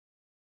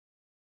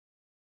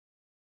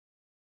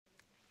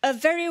A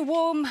very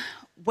warm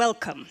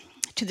welcome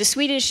to the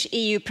Swedish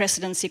EU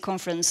Presidency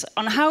Conference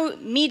on how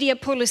media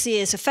policy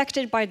is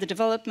affected by the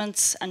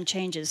developments and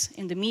changes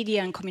in the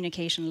media and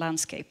communication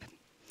landscape.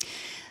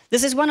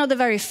 This is one of the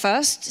very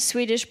first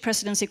Swedish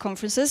presidency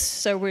conferences,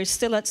 so we're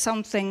still at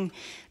something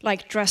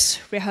like dress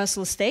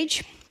rehearsal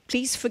stage.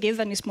 Please forgive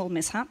any small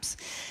mishaps.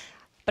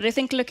 But I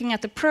think looking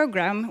at the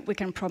program, we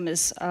can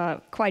promise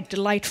a quite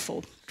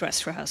delightful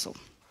dress rehearsal.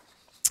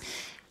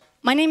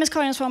 My name is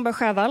Karin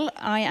Svanberg-Sjöwall.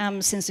 I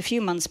am, since a few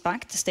months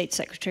back, the State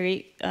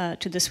Secretary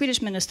to the Swedish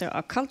Minister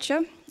of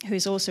Culture, who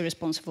is also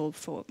responsible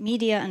for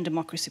media and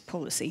democracy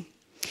policy.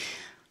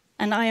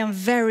 And I am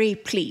very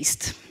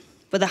pleased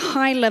with the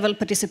high-level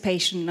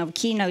participation of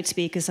keynote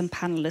speakers and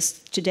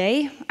panelists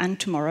today and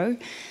tomorrow,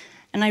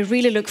 and I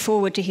really look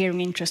forward to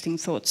hearing interesting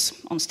thoughts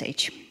on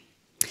stage.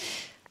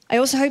 I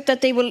also hope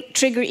that they will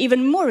trigger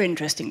even more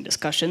interesting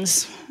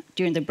discussions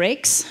during the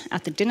breaks,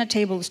 at the dinner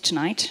tables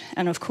tonight,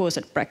 and of course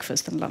at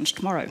breakfast and lunch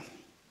tomorrow.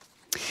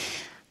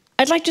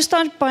 I'd like to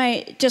start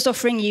by just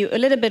offering you a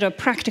little bit of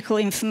practical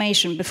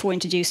information before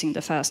introducing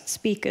the first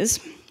speakers.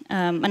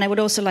 And I would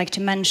also like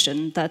to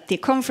mention that the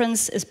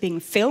conference is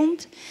being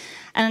filmed,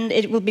 and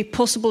it will be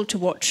possible to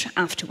watch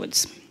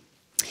afterwards.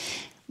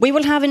 We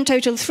will have in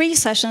total 3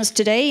 sessions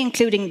today,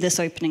 including this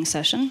opening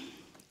session.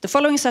 The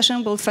following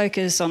session will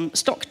focus on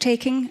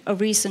stock-taking of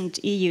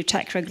recent EU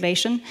tech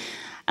regulation,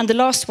 and the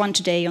last one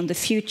today on the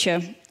future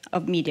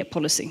of media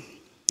policy.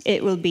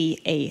 It will be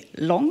a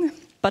long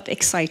but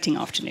exciting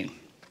afternoon.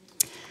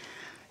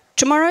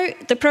 Tomorrow,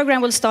 the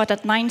program will start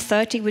at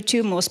 9:30 with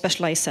 2 more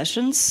specialized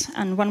sessions,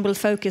 and one will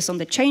focus on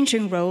the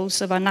changing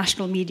roles of our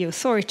national media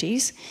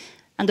authorities,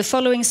 and the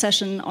following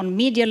session on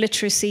media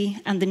literacy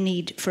and the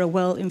need for a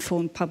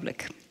well-informed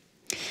public.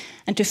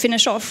 And to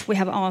finish off, we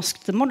have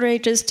asked the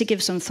moderators to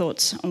give some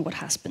thoughts on what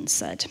has been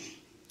said.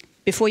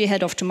 Before you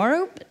head off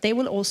tomorrow, there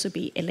will also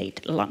be a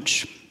late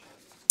lunch.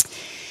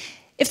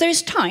 If there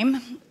is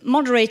time,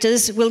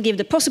 moderators will give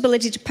the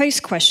possibility to pose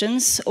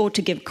questions or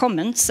to give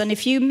comments, and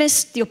if you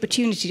missed the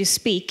opportunity to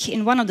speak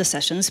in one of the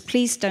sessions,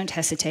 please don't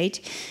hesitate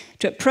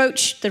to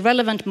approach the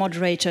relevant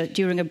moderator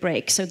during a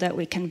break so that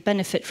we can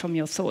benefit from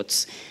your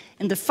thoughts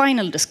in the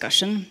final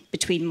discussion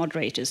between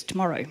moderators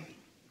tomorrow.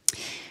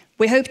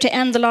 We hope to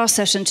end the last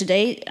session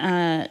today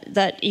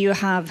that you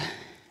have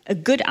a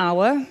good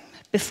hour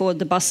before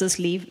the buses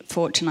leave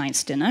for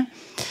tonight's dinner.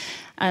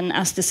 And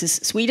as this is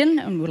Sweden,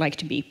 and we would like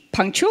to be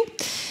punctual,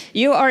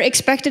 you are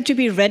expected to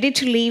be ready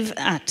to leave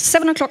at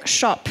 7 o'clock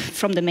sharp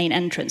from the main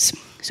entrance.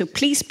 So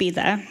please be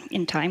there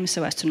in time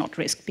so as to not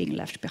risk being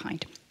left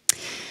behind.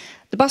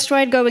 The bus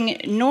ride going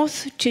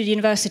north to the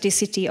university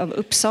city of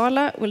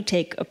Uppsala will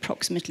take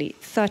approximately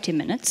 30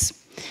 minutes.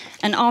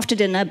 And after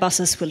dinner,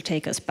 buses will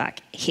take us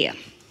back here.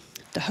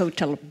 The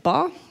hotel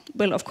bar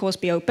will, of course,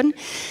 be open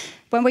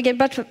when we get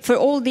back for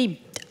all the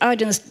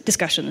urgent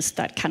discussions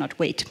that cannot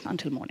wait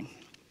until morning.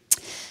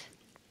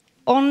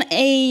 On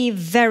a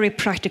very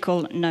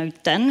practical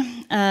note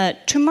then,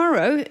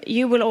 tomorrow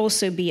you will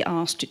also be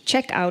asked to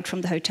check out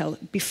from the hotel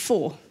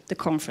before the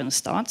conference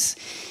starts.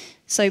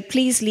 So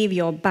please leave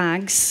your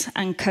bags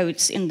and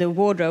coats in the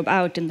wardrobe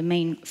out in the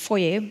main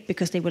foyer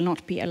because they will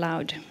not be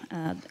allowed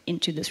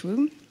into this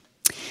room.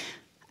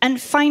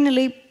 And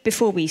finally,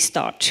 before we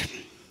start,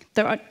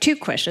 there are 2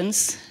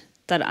 questions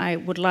that I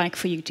would like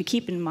for you to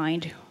keep in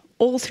mind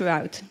all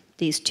throughout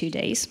these 2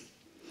 days.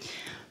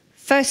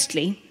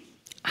 Firstly,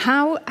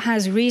 how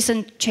has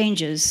recent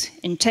changes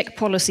in tech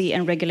policy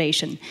and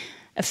regulation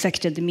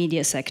affected the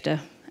media sector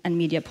and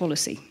media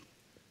policy?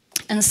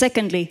 And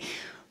secondly,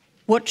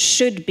 what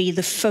should be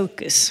the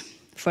focus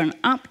for an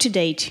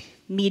up-to-date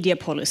media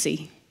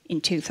policy in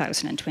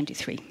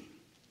 2023?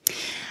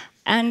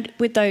 And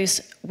with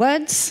those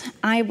words,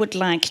 I would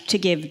like to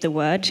give the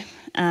word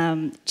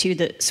to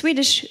the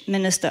Swedish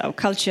Minister of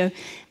Culture,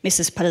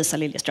 Mrs. Parisa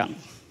Liljestrand.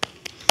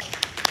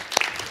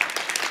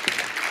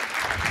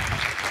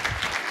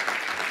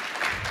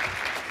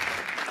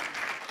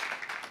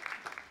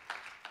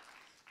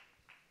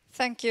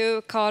 Thank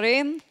you,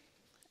 Karin.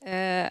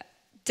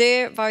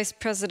 Dear Vice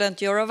President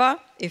Jourova,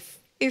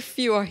 if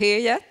you are here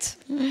yet,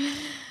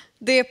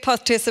 dear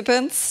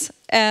participants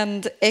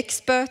and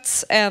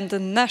experts and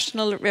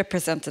national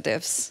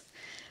representatives,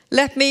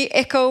 let me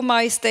echo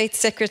my State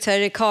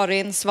Secretary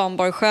Karin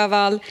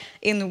Svanberg-Sjöwall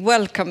in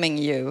welcoming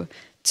you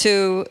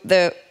to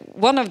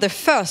one of the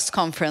first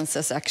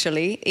conferences,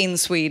 actually, in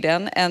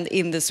Sweden and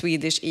in the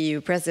Swedish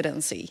EU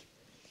Presidency.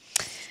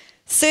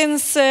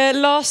 Since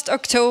last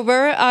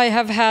October, I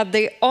have had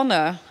the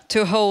honor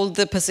to hold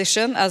the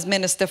position as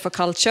Minister for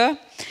Culture.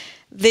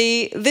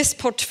 This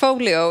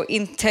portfolio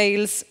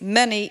entails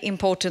many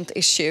important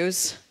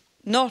issues,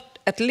 not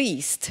at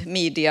least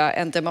media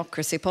and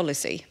democracy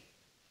policy.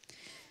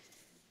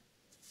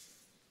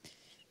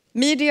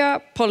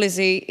 Media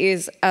policy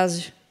is,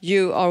 as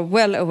you are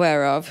well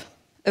aware of,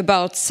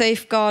 about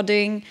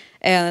safeguarding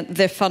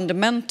the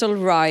fundamental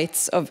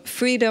rights of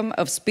freedom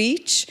of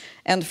speech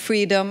and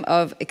freedom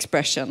of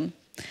expression.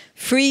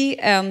 Free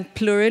and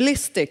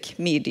pluralistic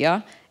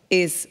media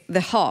is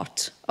the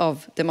heart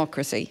of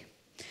democracy.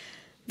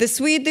 The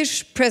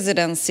Swedish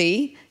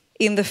presidency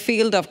in the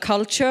field of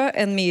culture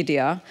and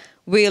media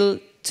will,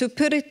 to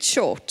put it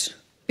short,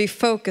 be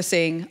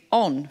focusing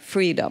on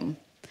freedom.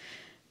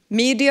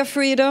 Media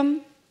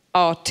freedom,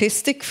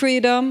 artistic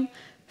freedom,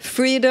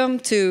 freedom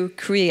to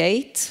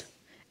create,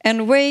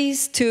 and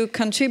ways to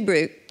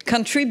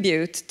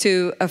contribute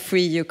to a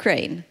free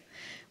Ukraine.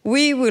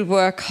 We will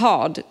work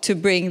hard to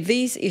bring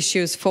these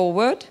issues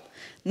forward,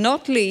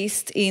 not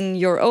least in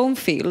your own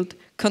field,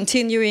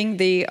 continuing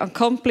the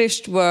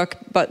accomplished work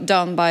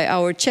done by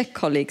our Czech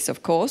colleagues,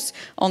 of course,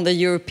 on the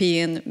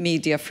European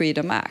Media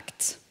Freedom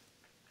Act.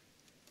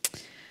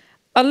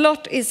 A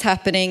lot is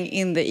happening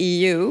in the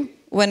EU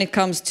when it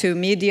comes to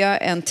media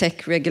and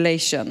tech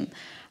regulation.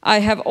 I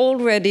have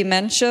already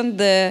mentioned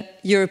the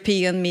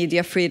European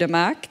Media Freedom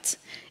Act.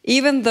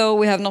 Even though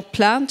we have not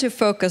planned to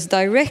focus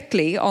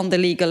directly on the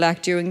legal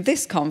act during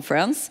this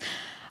conference,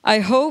 I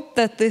hope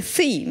that the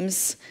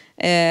themes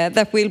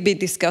that will be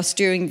discussed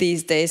during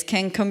these days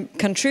can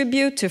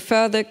contribute to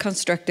further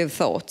constructive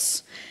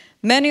thoughts.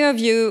 Many of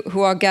you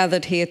who are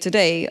gathered here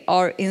today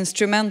are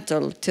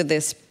instrumental to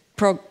this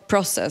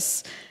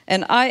process,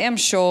 and I am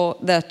sure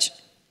that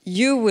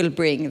you will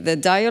bring the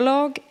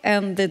dialogue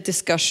and the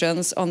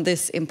discussions on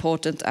this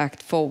important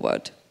act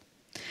forward.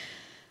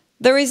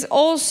 There is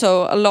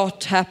also a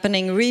lot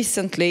happening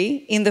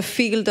recently in the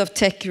field of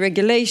tech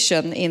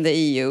regulation in the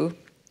EU.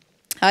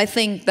 I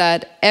think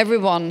that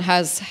everyone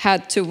has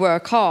had to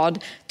work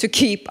hard to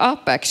keep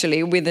up,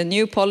 actually, with the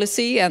new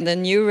policy and the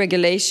new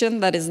regulation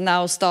that is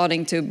now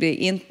starting to be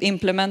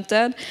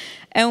implemented.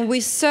 And we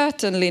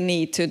certainly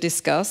need to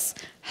discuss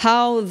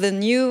how the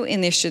new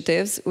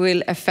initiatives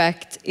will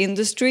affect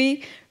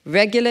industry,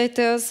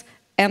 regulators,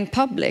 and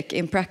public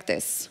in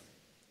practice.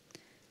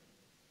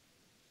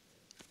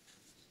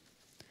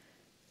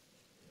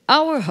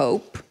 Our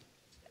hope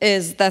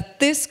is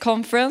that this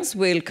conference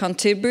will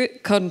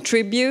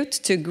contribute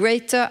to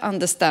greater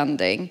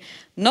understanding,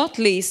 not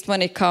least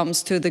when it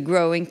comes to the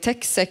growing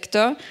tech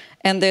sector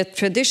and the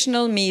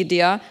traditional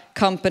media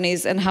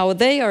companies and how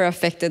they are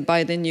affected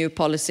by the new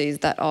policies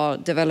that are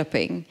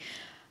developing.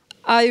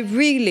 I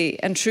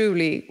really and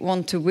truly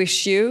want to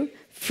wish you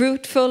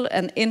fruitful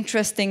and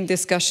interesting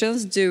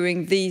discussions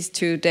during these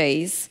 2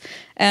 days.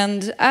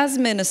 And as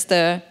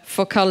Minister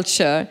for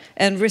Culture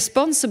and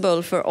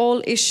responsible for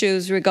all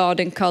issues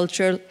regarding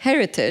cultural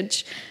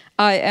heritage,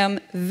 I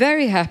am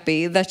very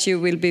happy that you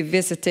will be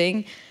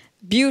visiting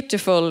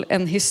beautiful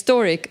and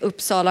historic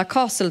Uppsala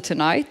Castle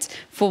tonight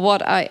for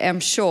what I am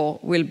sure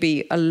will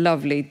be a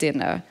lovely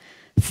dinner.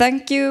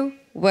 Thank you,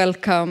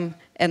 welcome,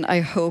 and I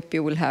hope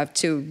you will have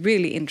 2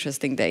 really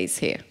interesting days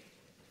here.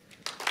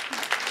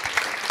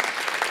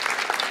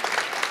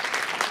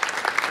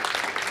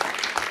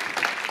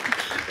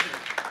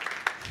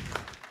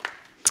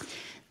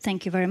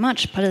 Thank you very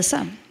much,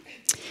 Parisa.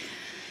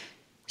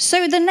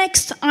 So the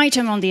next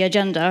item on the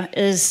agenda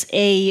is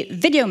a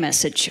video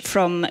message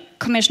from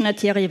Commissioner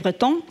Thierry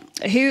Breton,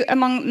 who,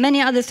 among many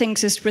other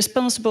things, is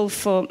responsible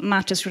for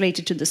matters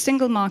related to the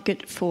single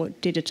market for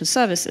digital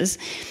services.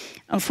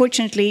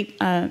 Unfortunately,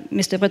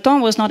 Mr. Breton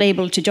was not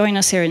able to join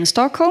us here in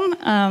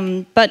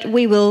Stockholm, but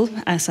we will,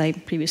 as I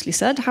previously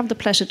said, have the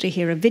pleasure to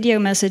hear a video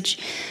message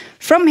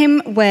from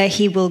him where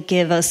he will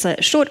give us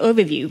a short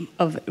overview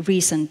of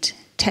recent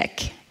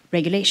tech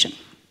regulation.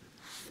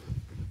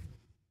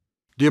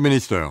 Dear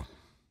Minister,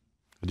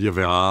 dear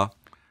Vera,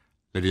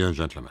 ladies and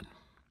gentlemen,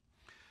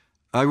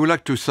 I would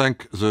like to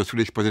thank the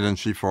Swedish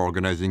Presidency for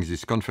organizing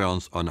this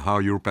conference on how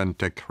European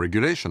tech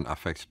regulation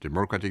affects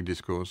democratic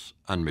discourse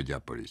and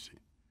media policy.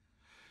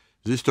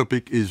 This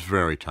topic is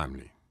very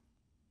timely.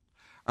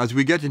 As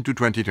we get into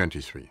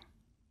 2023,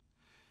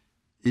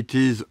 it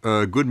is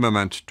a good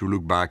moment to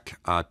look back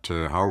at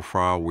how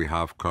far we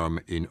have come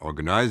in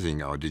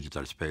organizing our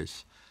digital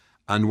space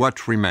and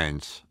what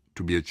remains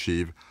to be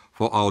achieved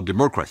for our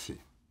democracy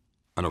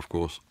and, of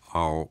course,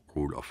 our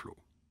rule of law.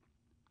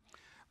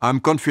 I'm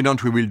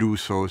confident we will do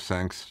so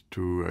thanks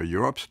to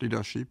Europe's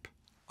leadership,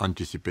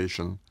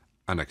 anticipation,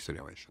 and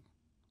acceleration.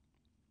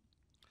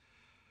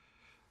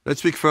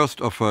 Let's speak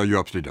first of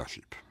Europe's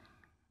leadership.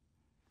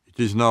 It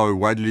is now a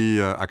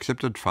widely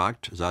accepted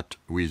fact that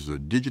with the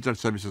Digital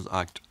Services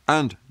Act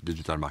and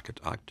Digital Market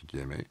Act,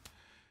 DMA,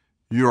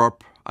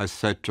 Europe has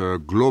set a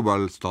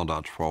global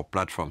standard for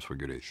platforms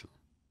regulation.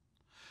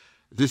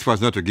 This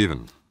was not a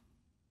given.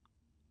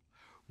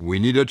 We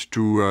needed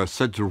to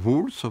set the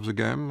rules of the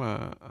game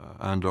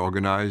and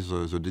organize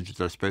the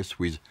digital space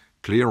with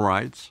clear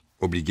rights,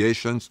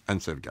 obligations,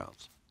 and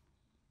safeguards.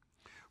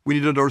 We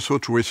needed also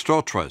to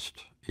restore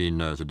trust in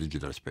the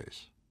digital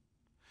space.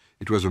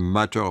 It was a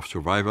matter of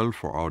survival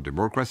for our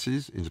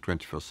democracies in the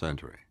 21st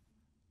century.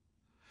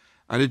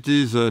 And it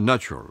is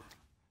natural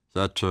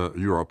that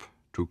Europe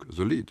took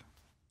the lead.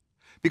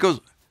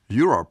 Because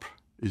Europe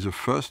is the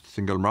first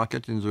single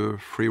market in the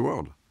free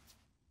world.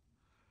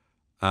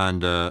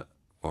 And,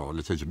 or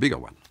let's say the bigger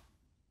one.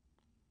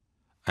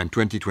 And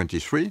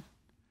 2023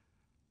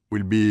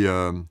 will be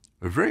a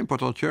very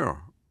important year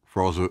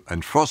for the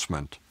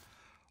enforcement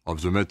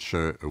of the much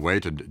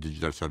awaited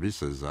Digital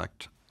Services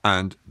Act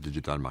and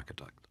Digital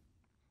Market Act.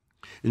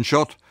 In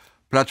short,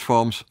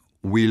 platforms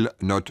will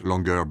not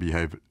longer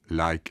behave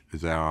like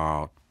they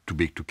are too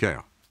big to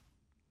care.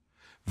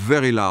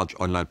 Very large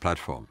online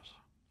platforms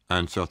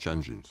and search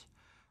engines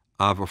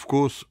have, of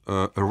course,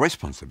 a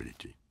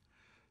responsibility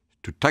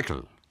to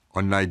tackle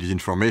online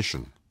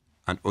disinformation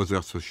and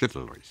other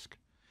societal risks,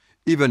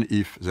 even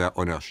if their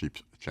ownership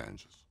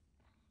changes.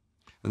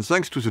 And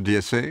thanks to the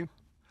DSA,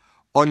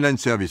 online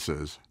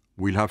services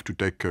will have to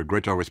take a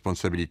greater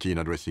responsibility in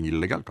addressing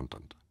illegal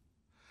content.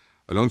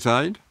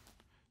 Alongside,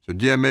 the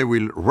DMA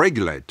will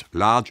regulate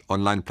large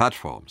online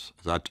platforms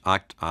that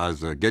act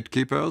as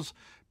gatekeepers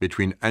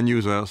between end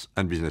users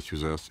and business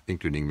users,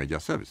 including media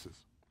services.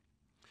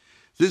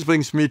 This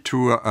brings me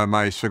to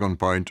my second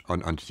point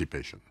on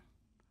anticipation.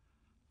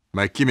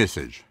 My key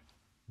message: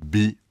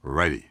 be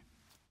ready.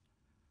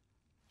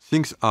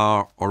 Things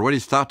are already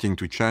starting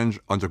to change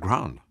on the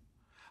ground,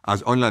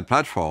 as online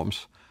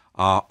platforms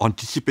are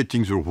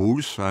anticipating the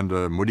rules and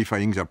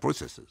modifying their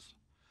processes.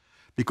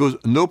 Because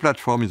no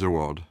platform in the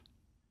world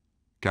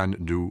can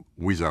do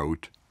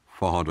without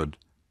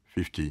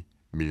 450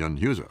 million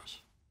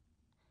users.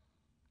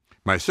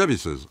 My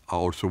services are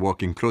also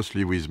working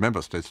closely with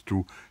member states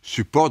to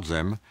support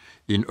them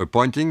in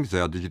appointing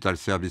their digital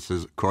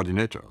services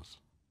coordinators.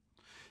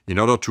 In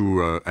order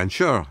to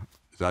ensure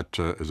that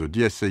the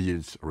DSA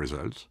yields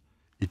results,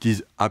 it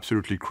is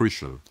absolutely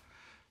crucial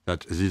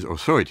that these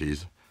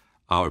authorities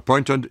are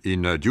appointed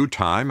in due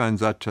time and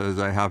that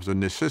they have the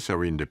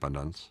necessary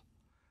independence,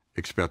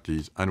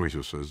 expertise and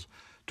resources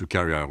to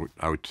carry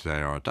out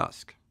their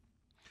task.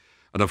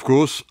 And of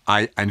course,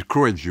 I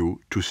encourage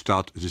you to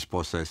start this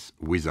process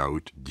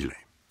without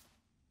delay.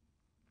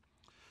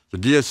 The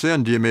DSA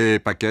and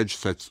DMA package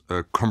sets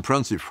a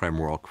comprehensive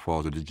framework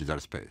for the digital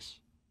space.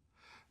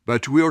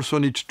 But we also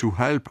need to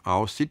help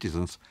our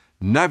citizens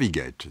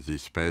navigate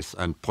this space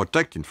and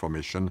protect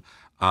information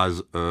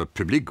as a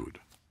public good.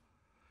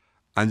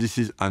 And this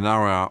is an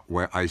area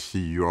where I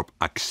see Europe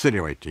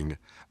accelerating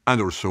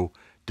and also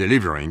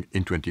delivering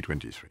in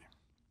 2023.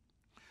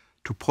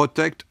 To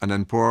protect and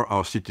empower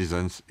our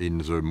citizens in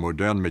the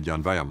modern media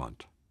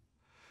environment,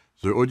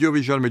 the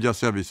Audiovisual Media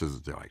Services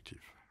Directive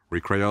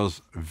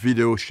requires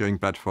video sharing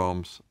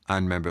platforms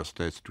and member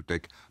states to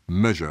take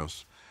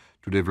measures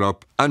to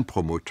develop and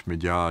promote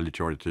media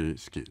literacy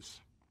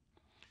skills.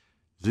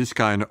 This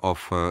kind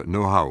of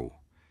know-how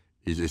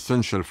is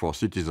essential for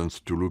citizens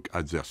to look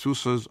at their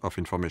sources of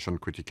information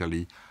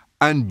critically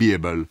and be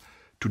able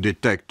to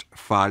detect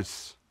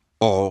false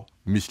or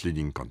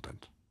misleading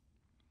content.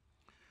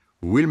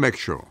 We will make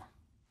sure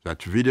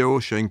that video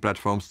sharing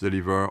platforms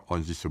deliver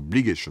on this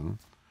obligation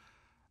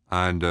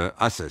and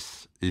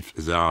assess if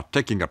they are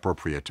taking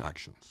appropriate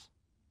actions.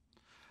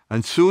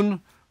 And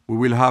soon we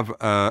will have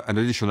an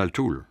additional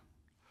tool,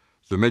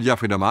 the Media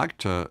Freedom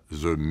Act,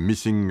 the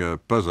missing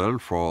puzzle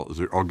for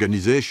the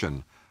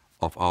organization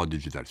of our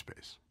digital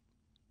space.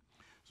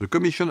 The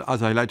Commission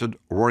has highlighted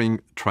worrying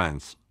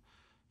trends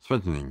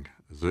threatening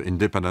the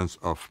independence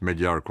of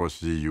media across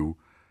the EU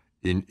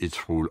in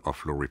its rule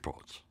of law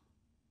reports.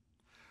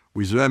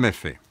 With the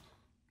MFA,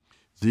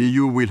 the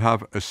EU will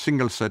have a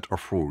single set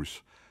of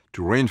rules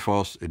to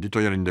reinforce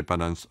editorial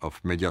independence of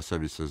media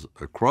services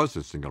across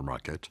the single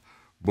market,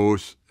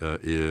 both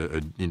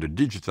in the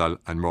digital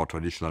and more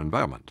traditional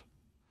environment.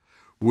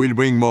 We will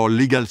bring more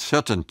legal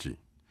certainty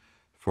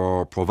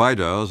for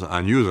providers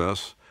and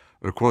users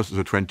across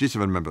the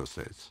 27 member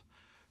states,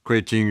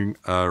 creating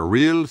a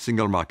real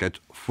single market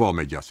for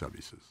media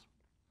services.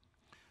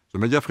 The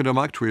Media Freedom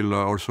Act will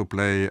also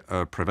play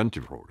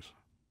preventive roles.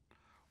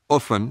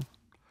 Often,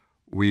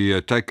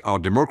 we take our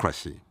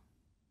democracy,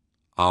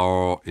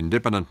 our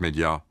independent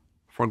media,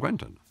 for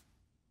granted.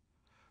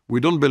 We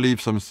don't believe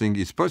something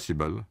is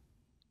possible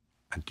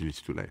until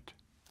it's too late.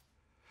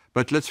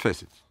 But let's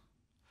face it,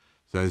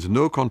 there is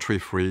no country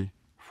free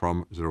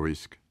from the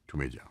risk to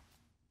media.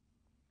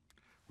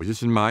 With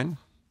this in mind,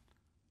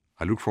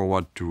 I look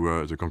forward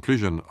to the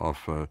conclusion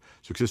of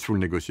successful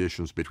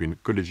negotiations between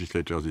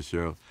co-legislators this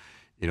year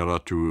in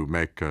order to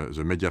make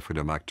the Media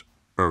Freedom Act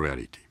a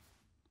reality.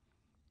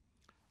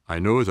 I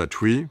know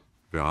that we,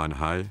 Vera and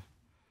I,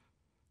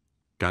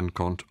 can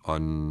count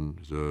on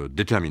the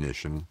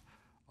determination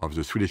of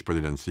the Swedish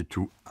Presidency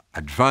to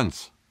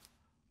advance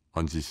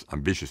on this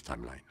ambitious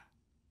timeline,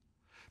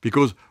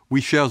 because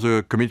we share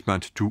the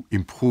commitment to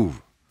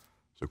improve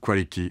the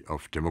quality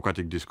of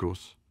democratic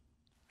discourse,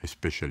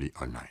 especially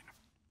online.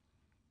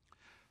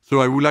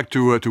 So I would like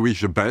to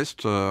wish the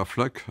best of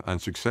luck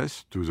and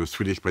success to the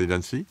Swedish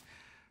Presidency,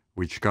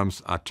 which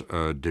comes at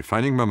a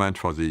defining moment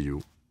for the EU.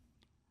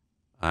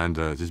 And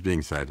this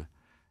being said,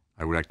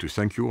 I would like to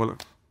thank you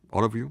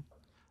all of you,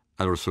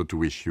 and also to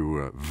wish you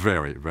a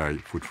very, very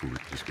fruitful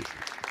discussion.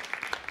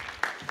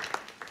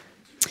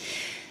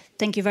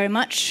 Thank you very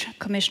much,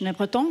 Commissioner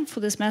Breton,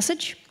 for this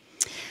message.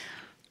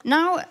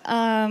 Now,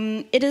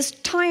 it is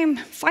time,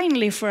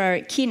 finally, for our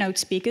keynote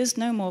speakers.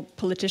 No more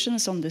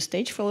politicians on the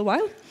stage for a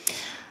while.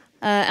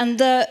 And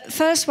the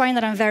first one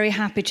that I'm very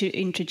happy to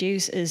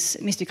introduce is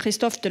Mr.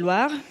 Christophe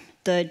Deloire,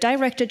 the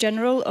Director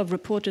General of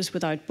Reporters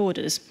Without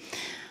Borders.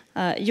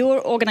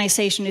 Your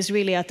organization is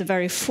really at the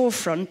very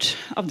forefront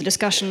of the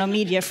discussion on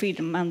media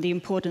freedom and the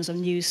importance of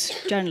news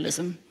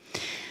journalism.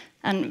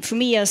 And for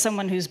me, as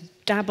someone who's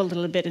dabbled a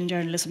little bit in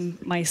journalism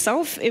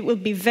myself, it will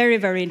be very,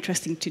 very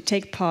interesting to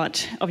take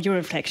part of your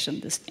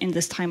reflection in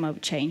this time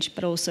of change,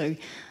 but also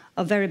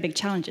of very big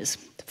challenges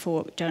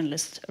for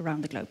journalists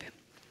around the globe.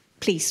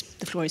 Please,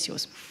 the floor is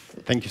yours.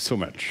 Thank you so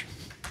much.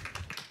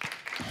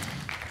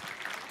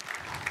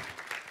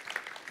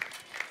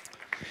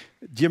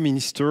 Dear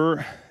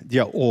Minister,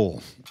 dear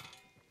all,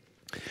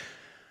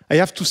 I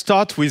have to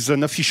start with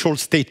an official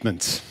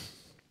statement.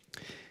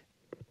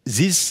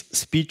 This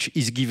speech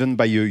is given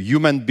by a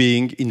human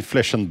being in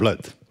flesh and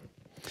blood.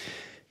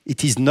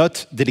 It is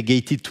not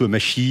delegated to a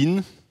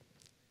machine.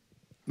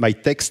 My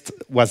text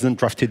wasn't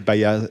drafted by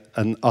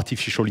an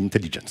artificial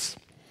intelligence.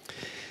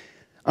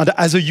 And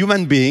as a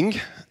human being,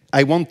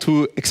 I want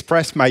to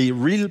express my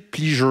real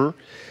pleasure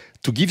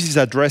to give this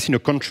address in a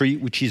country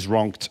which is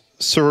ranked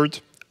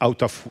third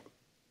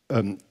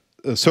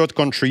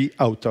country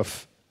out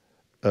of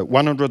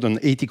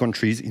 180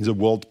 countries in the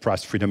World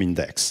Press Freedom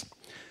Index.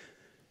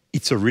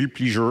 It's a real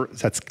pleasure.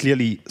 That's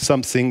clearly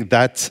something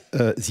that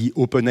the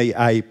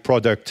OpenAI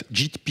product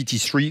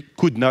GPT-3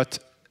 could not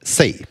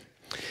say.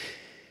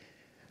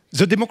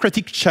 The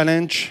democratic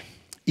challenge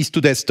is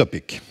today's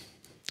topic.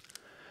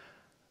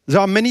 There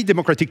are many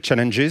democratic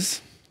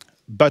challenges,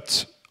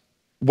 but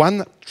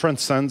one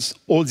transcends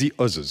all the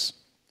others,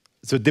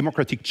 the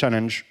democratic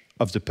challenge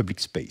of the public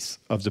space,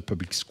 of the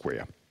public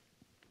square.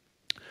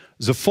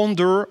 The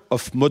founder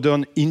of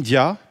modern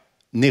India,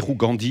 Nehru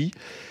Gandhi,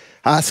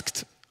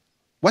 asked,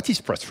 what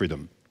is press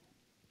freedom?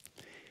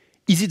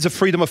 Is it the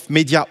freedom of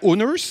media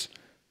owners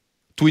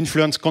to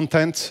influence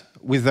content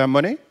with their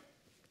money?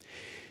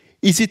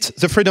 Is it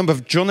the freedom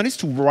of journalists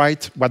to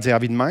write what they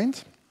have in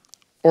mind?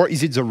 Or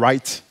is it the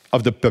right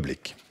of the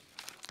public?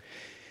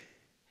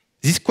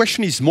 This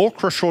question is more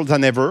crucial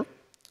than ever,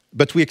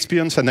 but we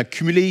experience an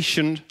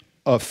accumulation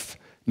of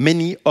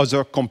many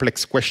other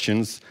complex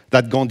questions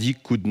that Gandhi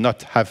could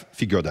not have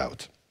figured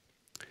out.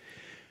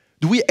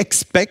 Do we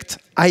expect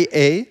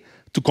IA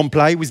to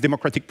comply with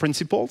democratic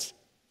principles?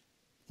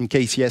 In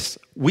case yes,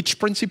 which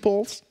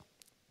principles?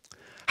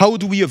 How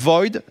do we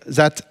avoid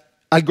that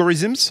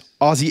algorithms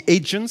are the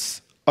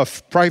agents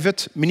of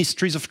private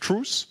ministries of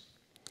truth?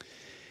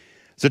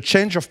 The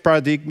change of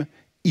paradigm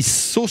is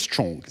so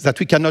strong that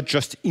we cannot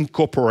just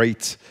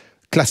incorporate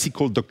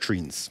classical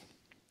doctrines.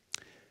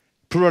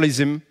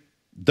 Pluralism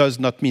does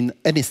not mean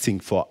anything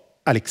for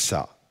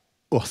Alexa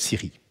or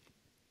Siri.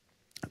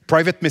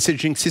 Private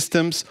messaging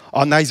systems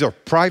are neither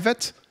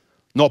private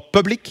nor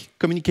public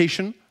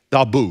communication, they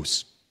are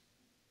both.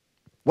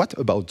 What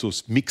about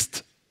those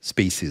mixed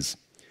spaces,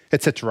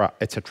 etc.,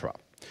 etc.?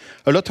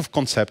 A lot of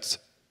concepts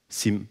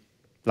seem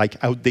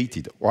like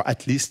outdated, or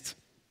at least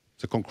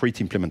the concrete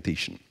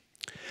implementation.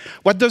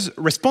 What does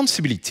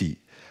responsibility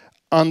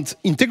and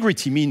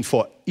integrity mean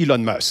for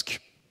Elon Musk?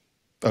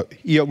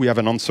 Here we have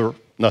an answer,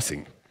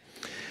 nothing.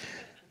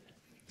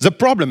 The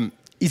problem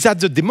is that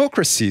the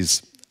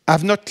democracies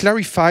have not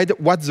clarified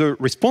what the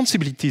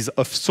responsibilities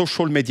of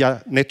social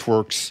media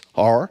networks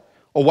are,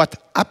 or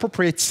what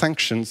appropriate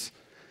sanctions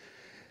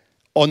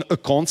on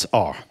accounts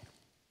are.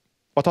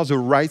 What are the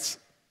rights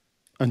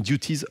and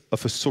duties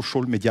of a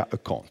social media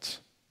account?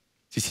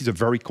 This is a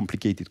very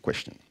complicated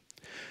question.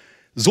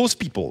 Those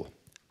people,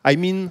 I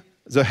mean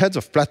the heads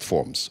of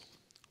platforms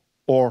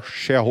or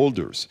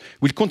shareholders,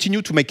 will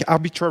continue to make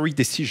arbitrary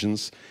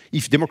decisions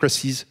if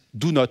democracies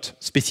do not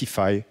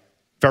specify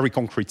very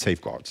concrete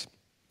safeguards.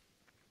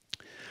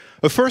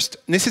 A first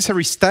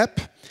necessary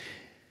step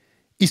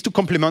is to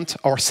complement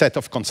our set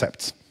of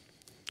concepts.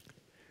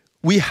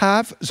 We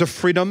have the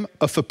freedom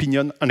of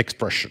opinion and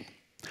expression.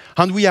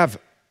 And we have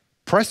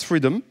press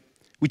freedom,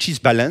 which is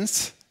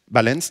balanced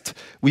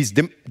with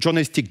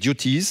journalistic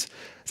duties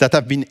that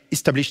have been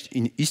established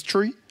in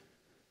history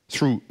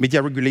through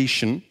media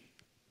regulation,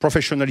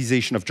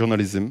 professionalization of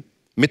journalism,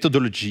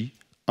 methodology,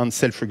 and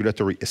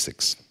self-regulatory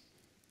ethics.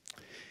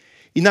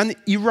 In an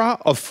era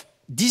of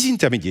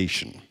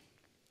disintermediation,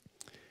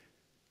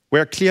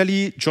 where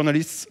clearly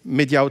journalists,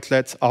 media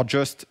outlets are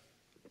just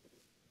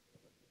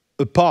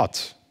a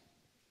part,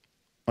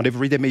 and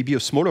every day may be a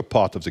smaller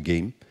part of the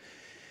game,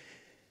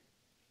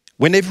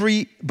 when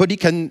everybody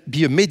can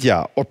be a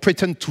media or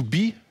pretend to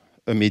be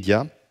a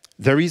media,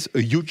 there is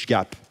a huge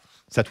gap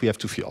that we have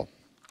to fill.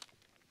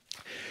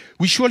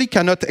 We surely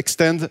cannot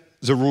extend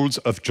the rules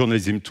of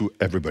journalism to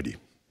everybody.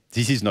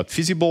 This is not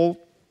feasible,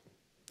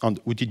 and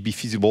would it be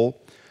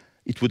feasible,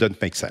 it wouldn't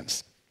make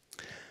sense.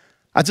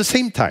 At the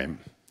same time,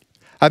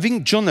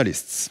 having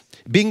journalists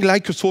being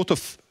like a sort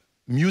of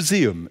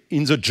museum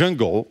in the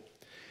jungle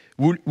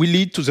will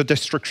lead to the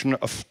destruction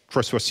of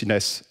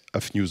trustworthiness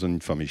of news and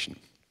information.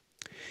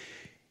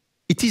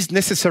 It is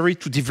necessary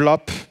to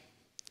develop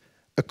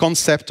a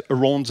concept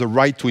around the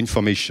right to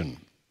information.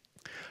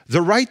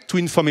 The right to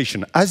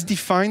information, as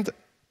defined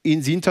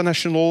in the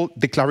International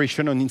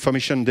Declaration on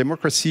Information and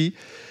Democracy,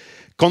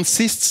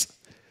 consists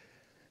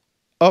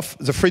of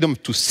the freedom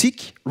to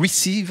seek,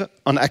 receive,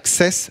 and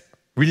access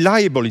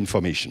reliable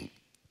information.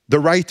 The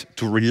right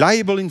to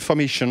reliable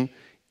information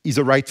is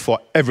a right for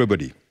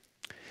everybody.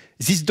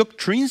 This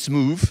doctrine's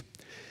move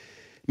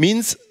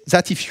means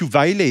that if you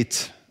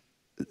violate,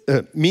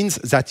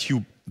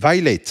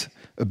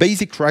 a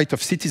basic right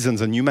of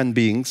citizens and human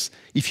beings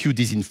if you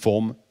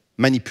disinform,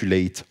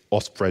 manipulate,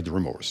 or spread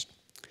rumors.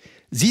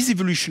 This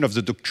evolution of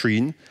the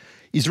doctrine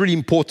is really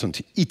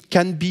important. It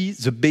can be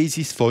the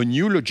basis for a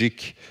new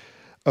logic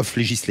of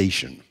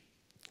legislation.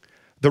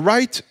 The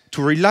right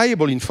to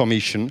reliable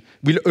information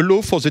will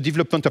allow for the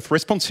development of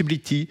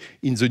responsibility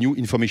in the new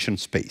information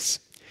space.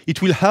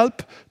 It will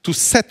help to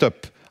set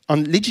up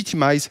and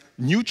legitimize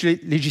new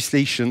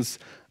legislations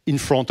in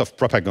front of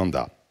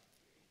propaganda.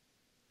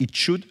 It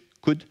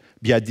could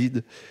be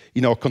added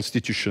in our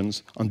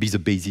constitutions and be the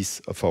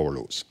basis of our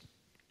laws.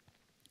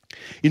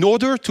 In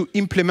order to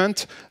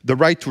implement the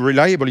right to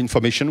reliable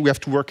information, we have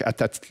to work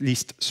at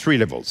least 3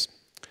 levels.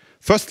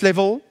 First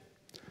level,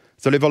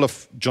 the level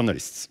of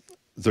journalists,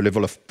 the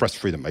level of press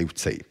freedom, I would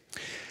say.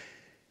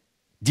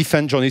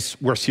 Defend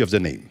journalists worthy of the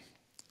name.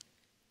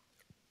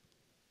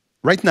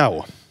 Right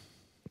now,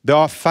 there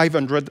are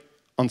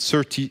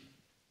 530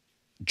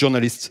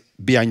 journalists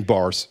behind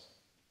bars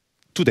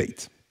to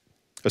date,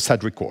 a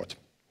sad record.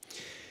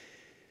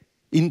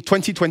 In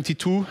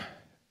 2022,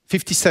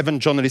 57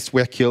 journalists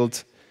were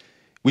killed,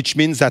 which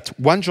means that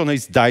 1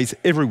 journalist dies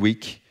every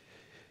week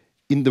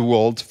in the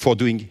world for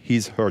doing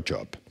his or her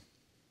job.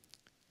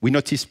 We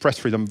notice press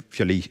freedom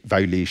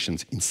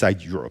violations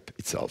inside Europe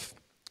itself.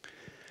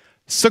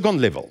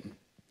 Second level,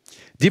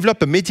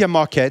 develop a media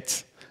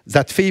market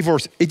that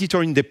favors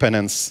editorial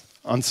independence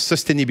and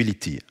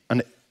sustainability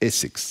and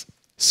ethics.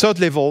 Third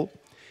level,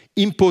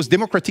 impose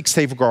democratic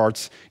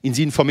safeguards in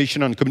the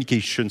information and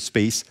communication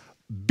space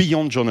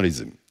beyond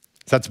journalism.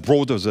 That's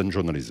broader than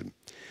journalism.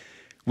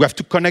 We have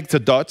to connect the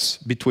dots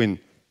between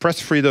press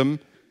freedom,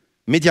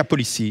 media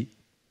policy,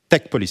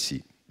 tech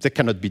policy. They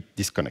cannot be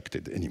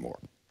disconnected anymore.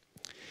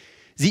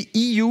 The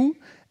EU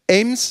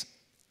aims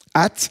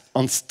at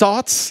and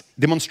starts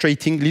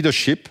demonstrating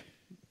leadership,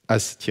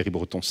 as Thierry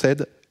Breton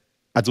said,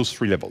 at those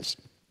 3 levels.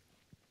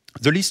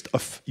 The list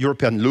of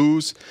European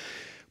laws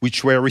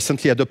which were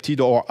recently adopted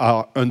or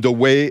are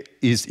underway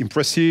is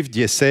impressive: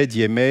 DSA,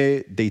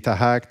 DMA, Data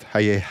Act,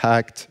 IA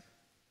Act,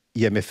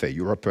 EMFA,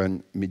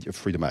 European Media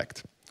Freedom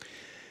Act.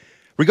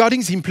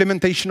 Regarding the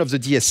implementation of the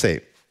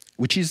DSA,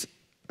 which is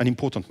an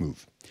important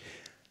move,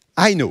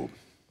 I know,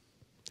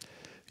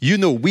 you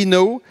know, we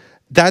know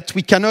that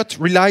we cannot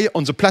rely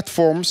on the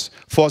platforms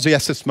for the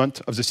assessment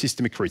of the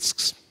systemic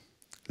risks.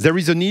 There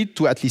is a need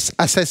to at least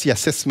assess the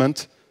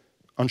assessment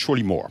and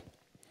surely more.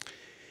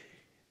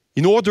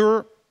 In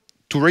order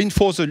to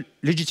reinforce the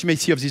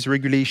legitimacy of this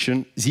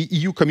regulation, the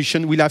EU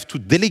Commission will have to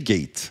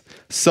delegate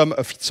some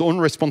of its own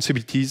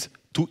responsibilities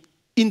to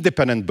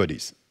independent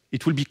bodies.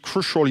 It will be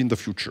crucial in the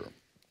future.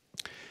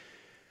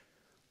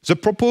 The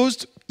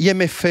proposed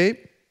EMFA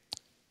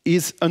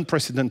is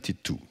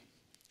unprecedented too.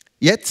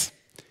 Yet,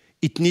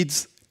 it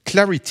needs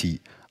clarity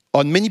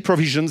on many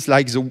provisions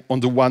like on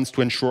the ones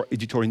to ensure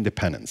editorial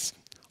independence.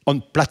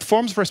 On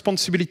platforms'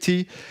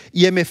 responsibility,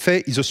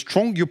 EMFA is a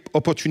strong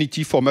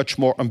opportunity for much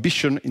more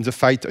ambition in the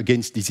fight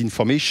against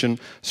disinformation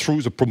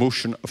through the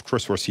promotion of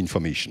trustworthy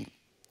information.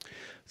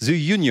 The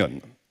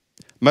Union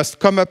must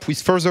come up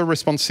with further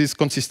responses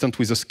consistent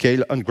with the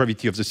scale and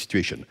gravity of the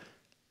situation.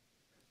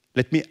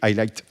 Let me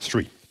highlight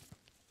 3.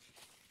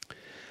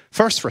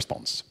 First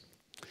response: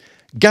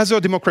 gather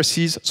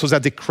democracies so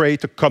that they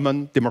create a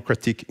common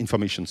democratic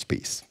information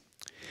space.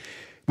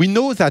 We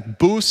know that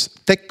both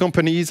tech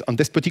companies and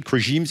despotic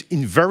regimes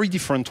in very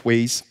different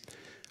ways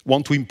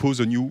want to impose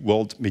a new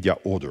world media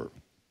order.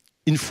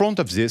 In front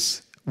of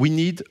this, we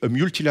need a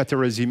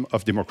multilateralism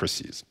of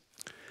democracies.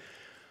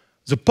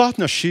 The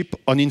Partnership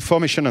on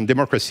Information and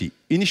Democracy,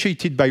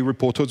 initiated by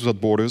Reporters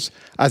Without Borders,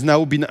 has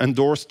now been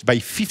endorsed by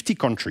 50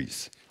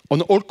 countries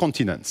on all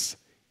continents,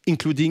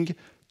 including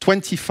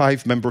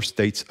 25 member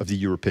states of the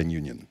European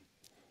Union.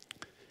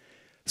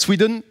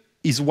 Sweden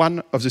is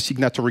one of the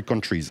signatory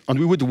countries, and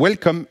we would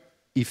welcome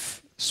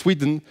if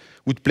Sweden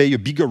would play a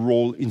bigger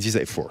role in this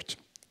effort.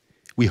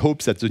 We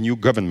hope that the new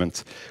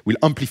government will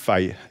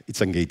amplify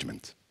its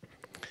engagement.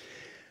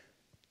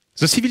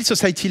 The civil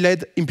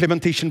society-led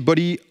implementation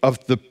body of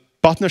the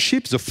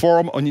partnership, the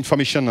Forum on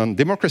Information and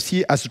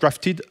Democracy, has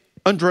drafted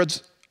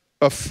hundreds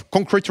of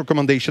concrete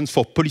recommendations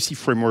for policy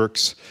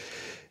frameworks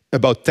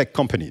about tech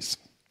companies.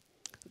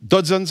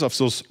 Dozens of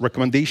those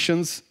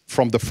recommendations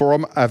from the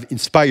Forum have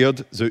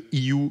inspired the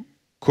EU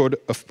Code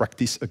of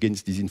Practice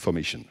Against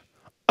Disinformation.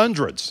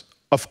 Hundreds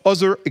of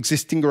other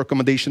existing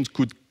recommendations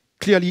could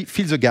clearly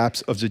fill the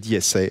gaps of the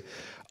DSA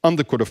and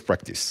the Code of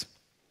Practice.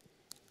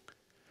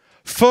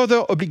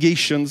 Further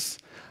obligations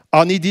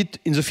are needed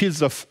in the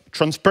fields of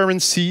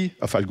transparency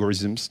of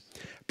algorithms,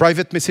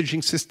 private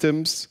messaging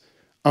systems,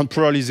 and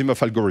pluralism of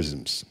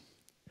algorithms.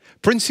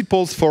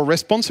 Principles for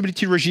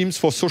responsibility regimes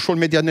for social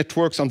media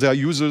networks and their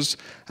users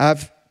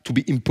have to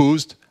be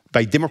imposed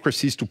by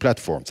democracies to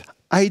platforms.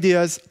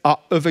 Ideas are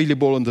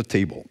available on the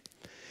table.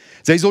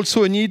 There is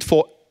also a need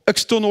for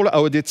external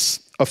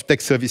audits of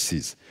tech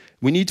services.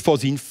 We need for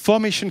the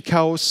information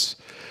chaos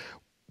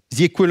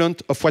the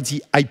equivalent of what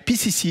the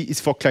IPCC is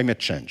for climate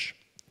change.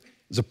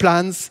 The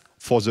plans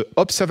for the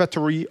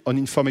Observatory on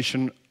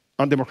Information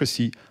and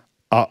Democracy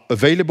are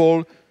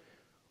available.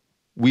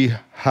 We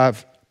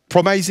have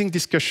promising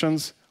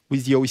discussions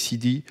with the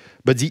OECD,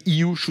 but the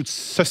EU should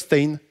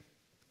sustain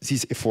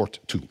this effort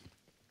too.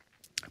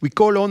 We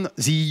call on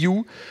the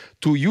EU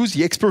to use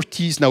the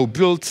expertise now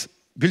built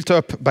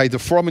up by the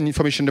Forum on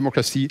Information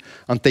Democracy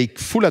and take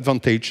full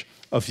advantage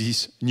of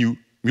this new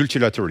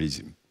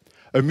multilateralism.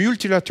 A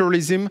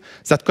multilateralism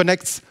that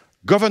connects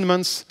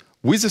governments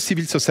with the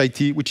civil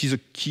society, which is a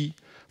key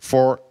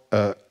for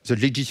the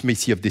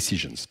legitimacy of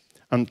decisions.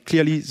 And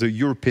clearly, the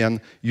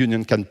European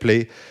Union can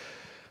play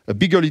a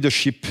bigger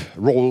leadership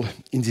role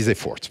in this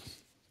effort.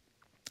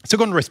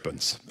 Second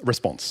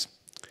response.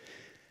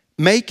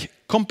 Make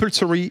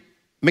compulsory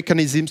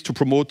mechanisms to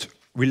promote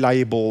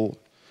reliable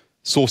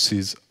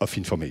sources of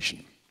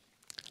information.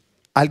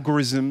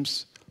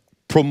 Algorithms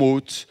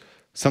promote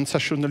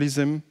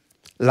sensationalism,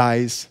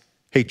 lies,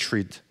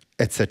 hatred,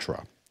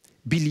 etc.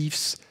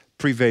 Beliefs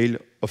prevail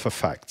over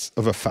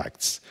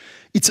facts.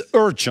 It's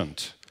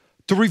urgent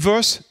to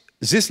reverse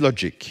this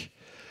logic,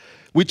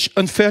 which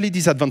unfairly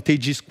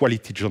disadvantages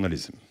quality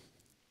journalism.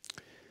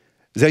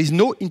 There is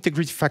no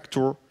integrity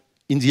factor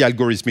in the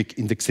algorithmic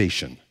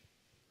indexation.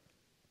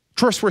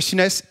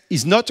 Trustworthiness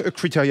is not a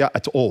criteria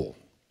at all.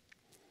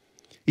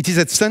 It is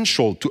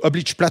essential to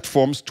oblige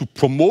platforms to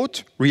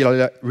promote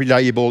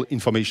reliable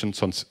information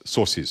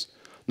sources,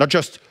 not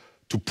just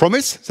to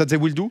promise that they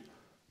will do,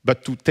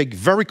 but to take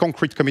very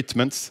concrete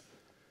commitments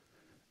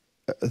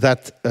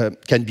that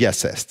can be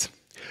assessed.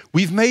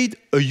 We've made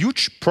a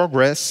huge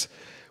progress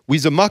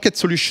with a market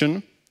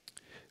solution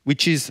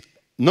which is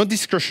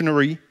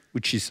non-discretionary,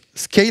 which is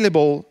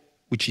scalable,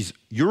 which is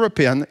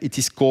European. It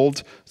is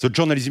called the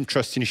Journalism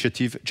Trust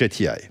Initiative,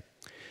 JTI.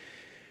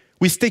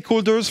 With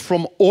stakeholders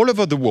from all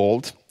over the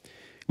world,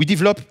 we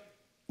developed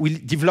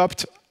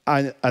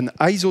an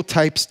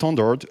ISO-type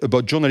standard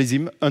about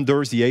journalism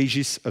under the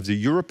aegis of the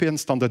European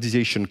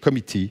Standardization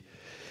Committee.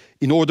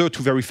 In order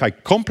to verify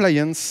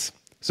compliance,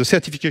 the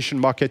certification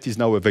market is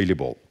now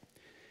available.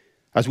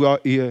 As we are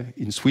here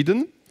in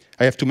Sweden,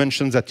 I have to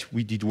mention that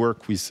we did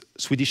work with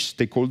Swedish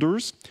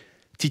stakeholders.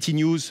 TT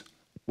News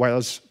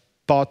was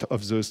part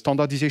of the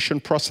standardization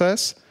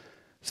process.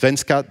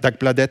 Svenska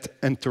Dagbladet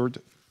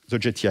entered the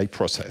JTI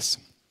process.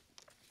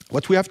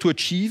 What we have to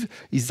achieve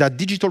is that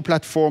digital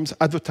platforms,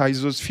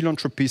 advertisers,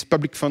 philanthropists,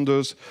 public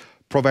funders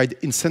provide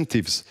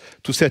incentives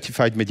to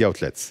certified media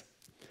outlets.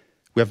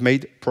 We have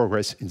made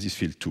progress in this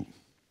field too.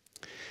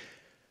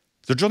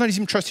 The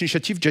Journalism Trust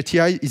Initiative,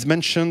 JTI, is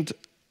mentioned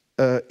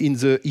in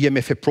the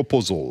EMFA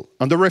proposal,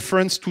 and the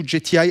reference to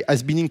JTI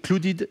has been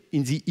included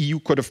in the EU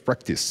Code of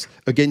Practice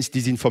against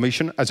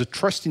disinformation as a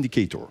trust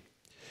indicator.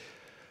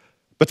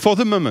 But for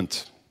the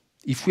moment,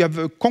 if we have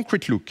a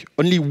concrete look,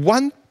 only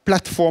one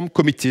platform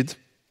committed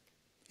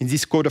in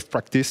this Code of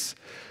Practice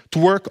to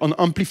work on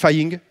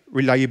amplifying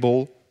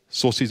reliable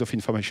sources of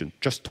information,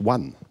 just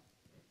one.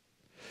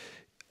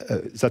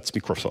 That's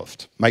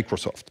Microsoft.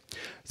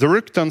 The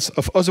reluctance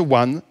of other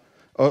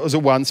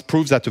ones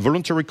proves that a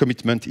voluntary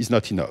commitment is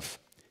not enough.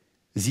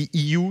 The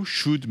EU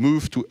should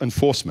move to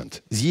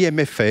enforcement. The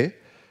EMFA,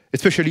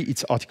 especially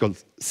its Article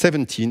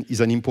 17,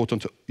 is an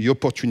important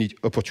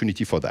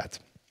opportunity for that.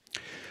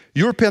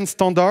 European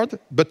standard,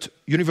 but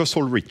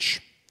universal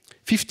reach.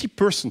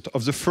 50%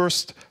 of the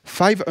first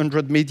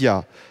 500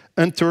 media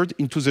entered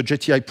into the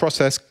JTI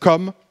process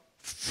come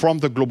from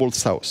the Global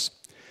South.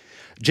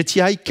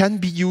 JTI can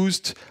be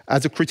used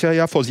as a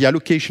criteria for the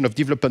allocation of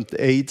development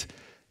aid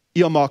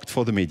earmarked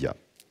for the media.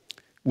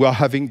 We are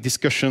having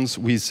discussions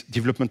with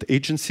development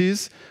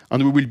agencies,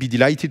 and we will be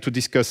delighted to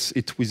discuss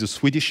it with the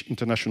Swedish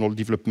International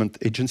Development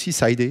Agency,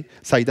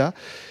 SIDA,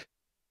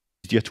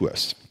 dear to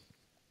us.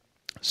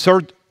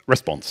 Third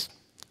response,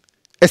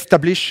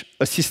 establish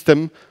a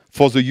system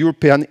for the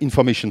European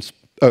information,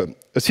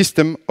 a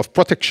system of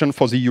protection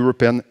for the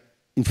European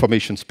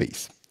information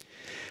space.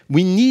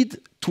 We need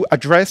to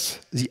address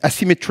the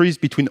asymmetries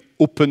between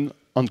open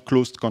and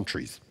closed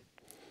countries.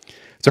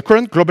 The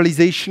current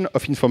globalization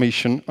of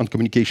information and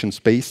communication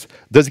space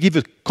does give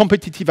a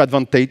competitive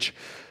advantage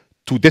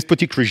to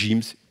despotic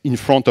regimes in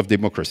front of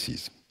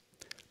democracies.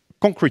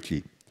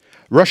 Concretely,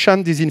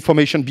 Russian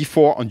disinformation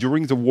before and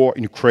during the war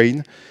in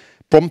Ukraine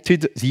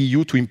prompted the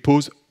EU to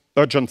impose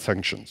urgent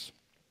sanctions.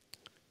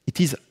 It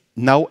is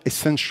now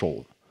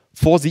essential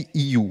for the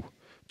EU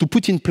to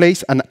put in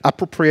place an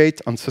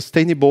appropriate and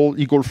sustainable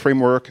legal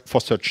framework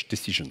for such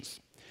decisions.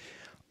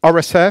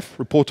 RSF,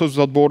 Reporters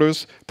Without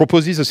Borders,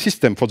 proposes a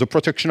system for the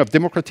protection of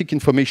democratic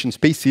information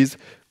spaces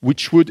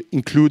which would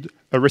include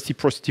a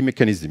reciprocity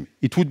mechanism.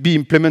 It would be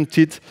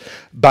implemented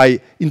by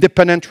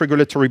independent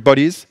regulatory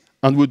bodies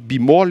and would be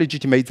more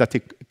legitimate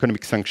than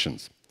economic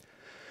sanctions.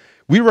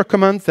 We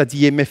recommend that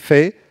the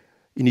MFA,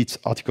 in its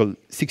Article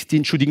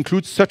 16, should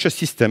include such a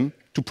system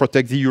to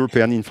protect the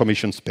European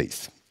information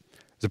space.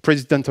 The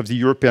President of the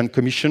European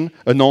Commission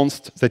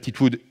announced that it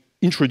would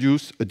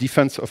introduce a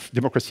defense of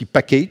democracy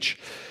package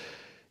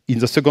in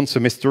the second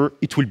semester,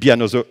 it will be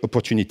another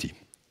opportunity.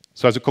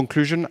 So as a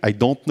conclusion, I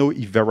don't know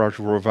if Vera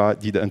Jourova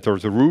did enter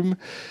the room,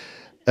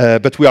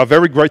 but we are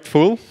very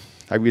grateful.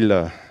 I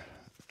will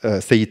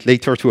say it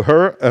later to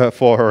her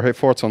for her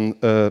efforts on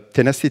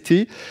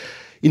tenacity.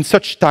 In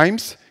such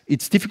times,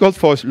 it's difficult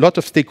for a lot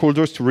of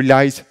stakeholders to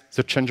realize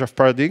the change of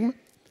paradigm.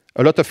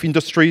 A lot of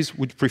industries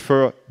would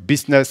prefer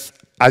business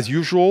as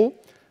usual,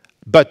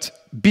 but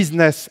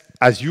business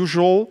as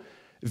usual,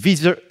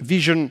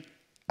 vision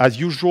as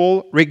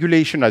usual,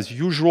 regulation as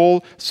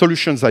usual,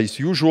 solutions as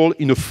usual,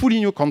 in a fully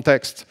new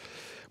context,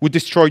 would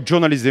destroy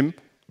journalism,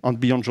 and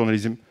beyond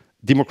journalism,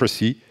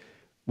 democracy.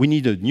 We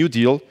need a new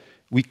deal.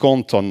 We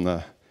count on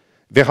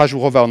Vera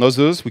Jourova and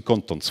others. We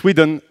count on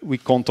Sweden. We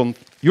count on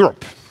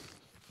Europe.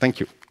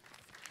 Thank you.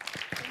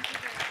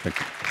 Thank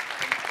you.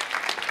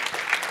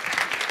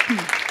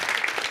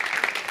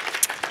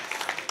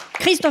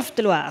 Christophe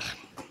Deloire.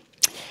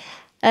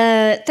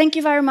 Thank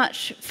you very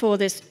much for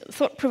this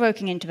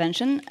thought-provoking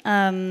intervention.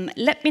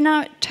 Let me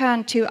now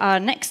turn to our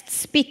next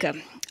speaker.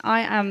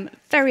 I am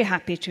very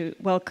happy to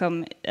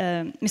welcome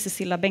Mrs.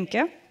 Silla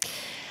Benke.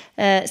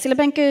 Silla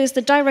Benke is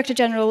the Director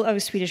General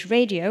of Swedish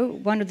Radio,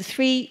 one of the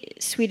 3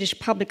 Swedish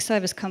public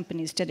service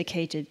companies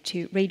dedicated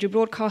to radio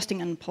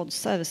broadcasting and pod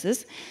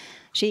services.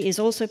 She is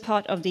also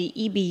part of the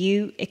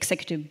EBU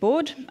Executive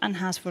Board and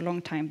has for a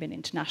long time been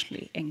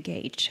internationally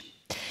engaged.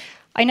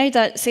 I know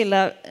that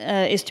Silla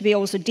is to be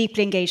also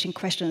deeply engaged in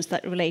questions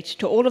that relate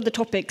to all of the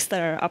topics that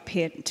are up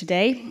here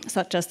today,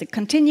 such as the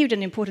continued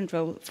and important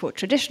role for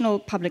traditional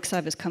public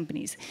service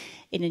companies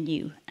in a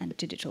new and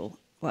digital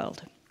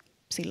world.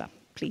 Silla,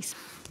 please.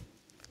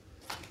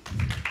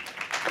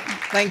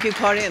 Thank you,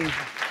 Karin.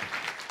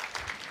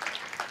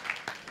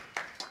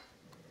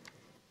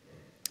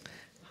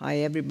 Hi,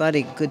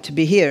 everybody. Good to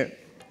be here.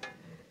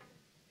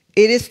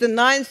 It is the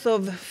 9th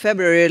of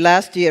February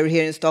last year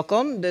here in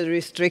Stockholm. The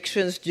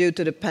restrictions due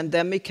to the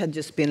pandemic had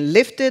just been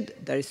lifted.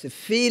 There is a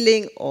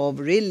feeling of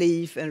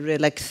relief and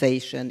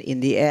relaxation in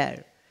the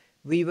air.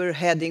 We were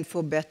heading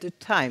for better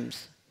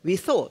times, we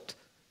thought.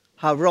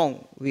 How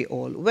wrong we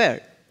all were.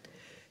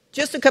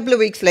 Just a couple of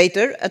weeks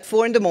later, at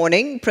 4 in the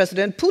morning,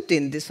 President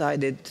Putin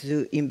decided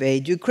to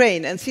invade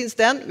Ukraine. And since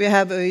then, we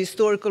have a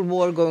historical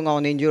war going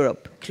on in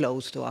Europe,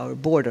 close to our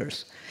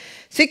borders.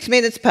 6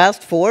 minutes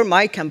past 4,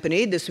 my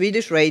company, the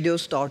Swedish Radio,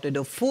 started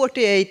a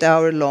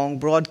 48-hour-long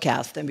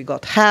broadcast, and we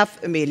got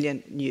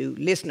 500,000 new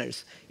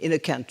listeners in a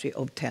country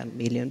of 10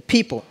 million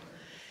people.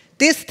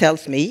 This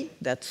tells me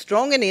that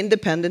strong and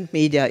independent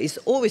media is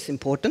always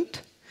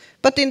important,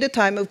 but in the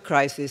time of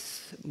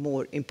crisis,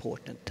 more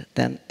important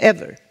than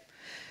ever.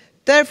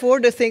 Therefore,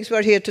 the things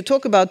we're here to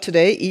talk about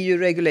today, EU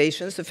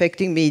regulations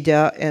affecting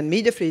media and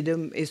media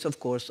freedom, is of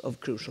course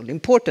of crucial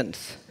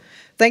importance.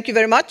 Thank you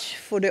very much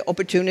for the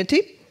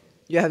opportunity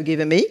you have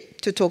given me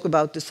to talk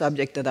about the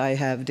subject that I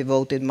have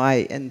devoted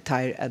my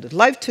entire adult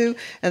life to,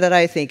 and that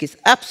I think is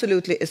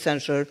absolutely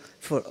essential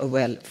for a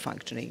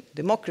well-functioning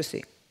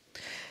democracy.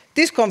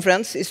 This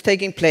conference is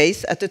taking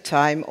place at a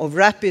time of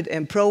rapid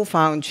and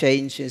profound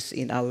changes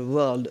in our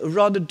world. A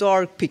rather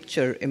dark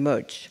picture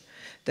emerges.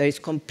 There is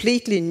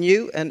completely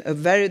new and a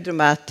very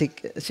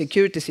dramatic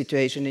security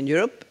situation in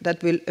Europe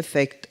that will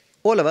affect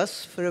all of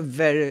us for a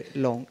very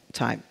long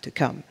time to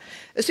come.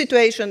 A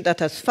situation that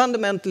has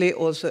fundamentally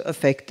also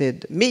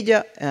affected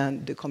media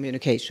and the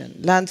communication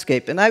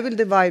landscape. And I will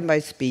divide my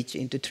speech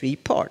into 3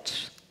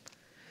 parts.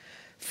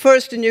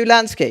 First, the new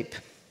landscape.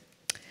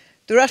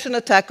 The Russian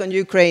attack on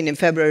Ukraine in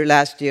February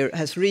last year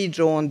has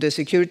redrawn the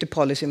security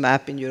policy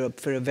map in Europe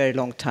for a very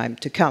long time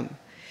to come.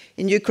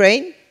 In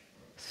Ukraine,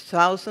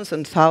 thousands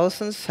and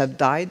thousands have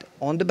died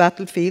on the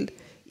battlefield,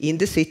 in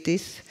the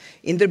cities,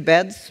 in their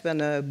beds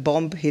when a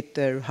bomb hit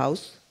their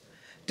house.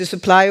 The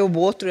supply of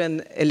water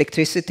and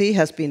electricity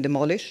has been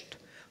demolished.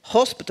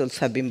 Hospitals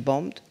have been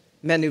bombed.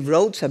 Many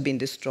roads have been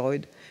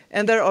destroyed.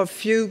 And there are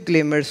few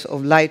glimmers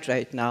of light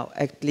right now,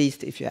 at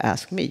least if you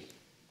ask me.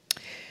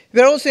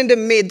 We are also in the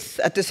midst,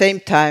 at the same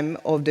time,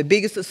 of the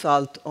biggest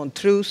assault on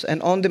truth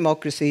and on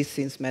democracy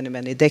since many,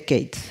 many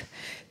decades.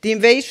 The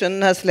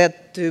invasion has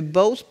led to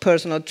both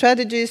personal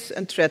tragedies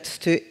and threats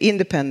to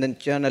independent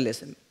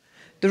journalism.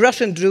 The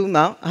Russian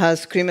Duma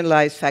has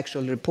criminalized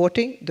factual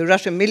reporting, the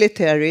Russian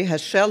military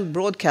has shelled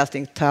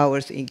broadcasting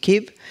towers in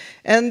Kyiv,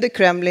 and the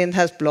Kremlin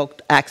has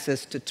blocked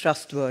access to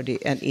trustworthy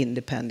and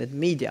independent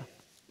media.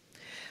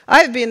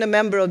 I've been a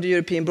member of the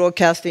European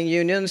Broadcasting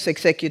Union's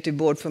executive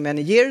board for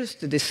many years.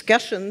 The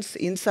discussions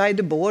inside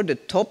the board, the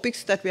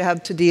topics that we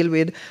have to deal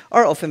with,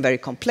 are often very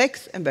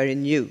complex and very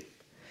new.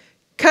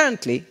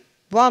 Currently,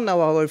 one of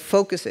our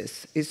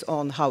focuses is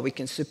on how we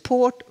can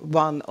support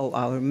one of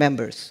our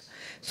members,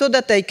 so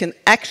that they can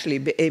actually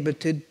be able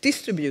to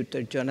distribute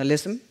their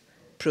journalism,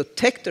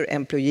 protect their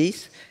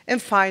employees, and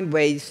find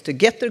ways to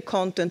get their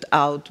content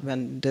out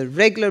when the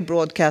regular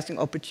broadcasting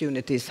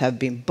opportunities have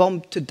been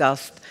bombed to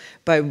dust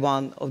by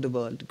one of the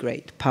world's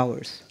great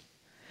powers.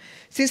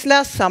 Since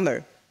last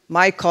summer,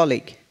 my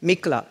colleague,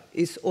 Mikola,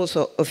 is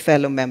also a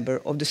fellow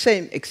member of the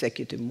same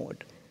executive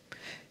board.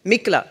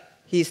 Mikola,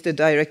 he is the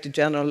Director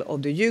General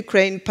of the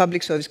Ukraine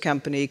public service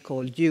company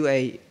called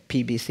UA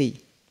PBC.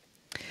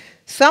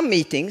 Some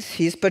meetings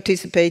he's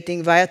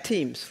participating via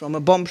Teams from a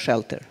bomb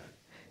shelter.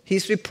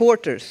 His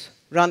reporters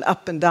run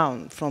up and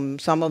down from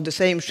some of the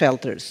same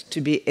shelters to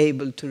be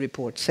able to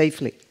report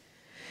safely.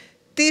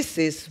 This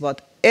is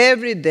what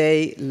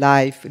everyday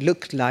life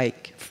looked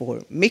like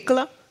for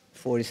Mikola,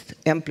 for his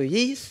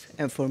employees,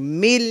 and for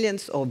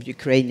millions of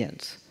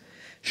Ukrainians.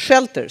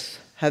 Shelters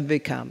have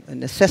become a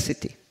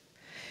necessity.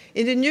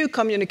 In the new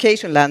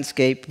communication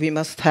landscape, we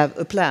must have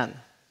a plan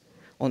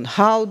on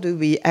how do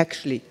we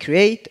actually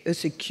create a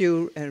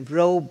secure and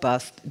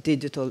robust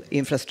digital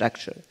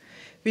infrastructure.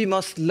 We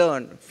must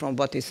learn from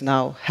what is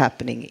now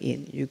happening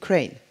in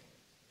Ukraine.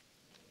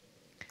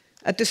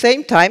 At the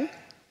same time,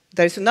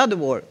 there is another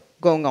war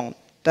going on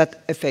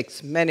that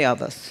affects many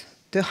of us,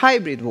 the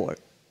hybrid war.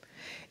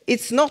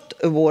 It's not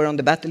a war on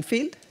the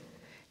battlefield.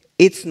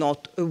 It's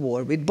not a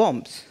war with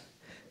bombs.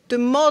 The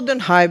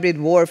modern hybrid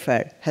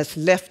warfare has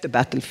left the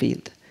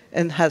battlefield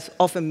and has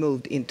often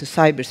moved into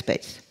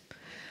cyberspace.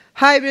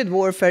 Hybrid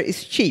warfare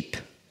is cheap,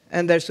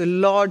 and there's a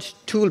large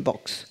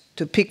toolbox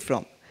to pick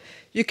from.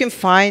 You can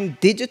find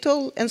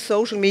digital and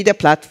social media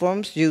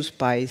platforms used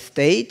by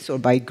states or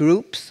by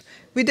groups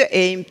with the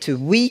aim to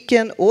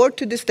weaken or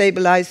to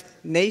destabilize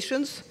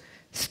nations,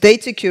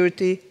 state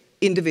security,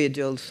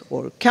 individuals,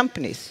 or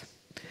companies.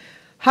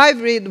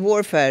 Hybrid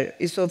warfare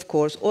is, of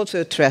course,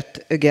 also a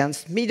threat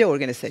against media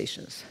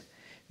organizations.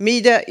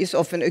 Media is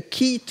often a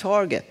key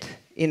target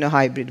in a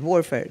hybrid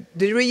warfare.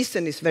 The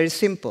reason is very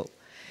simple.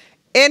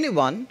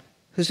 Anyone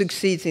who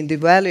succeeds in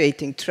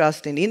devaluating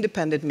trust in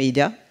independent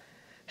media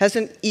has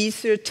an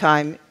easier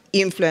time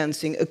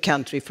influencing a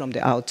country from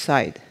the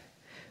outside.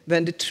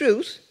 When the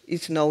truth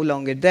is no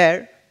longer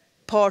there,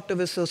 part of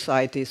a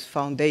society's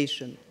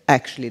foundation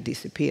actually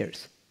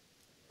disappears.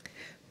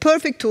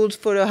 Perfect tools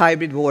for a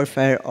hybrid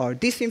warfare are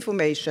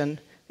disinformation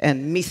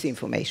and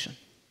misinformation.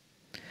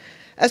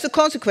 As a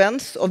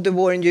consequence of the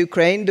war in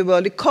Ukraine, the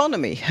world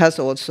economy has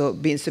also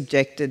been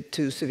subjected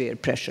to severe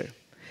pressure.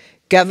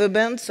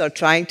 Governments are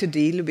trying to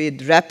deal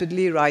with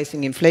rapidly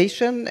rising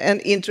inflation,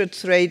 and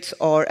interest rates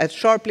are at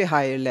sharply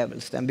higher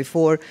levels than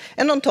before.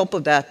 And on top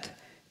of that,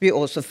 we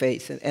also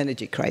face an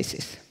energy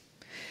crisis.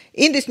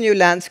 In this new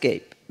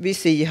landscape, we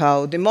see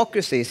how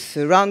democracies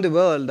around the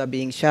world are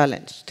being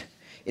challenged.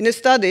 In a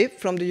study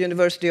from the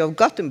University of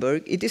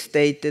Gothenburg, it is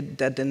stated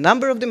that the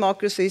number of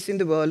democracies in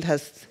the world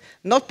has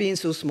not been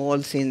so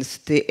small since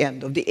the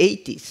end of the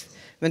 80s,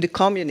 when the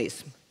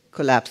communism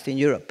collapsed in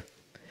Europe.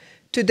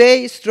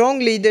 Today, strong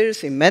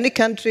leaders in many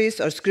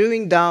countries are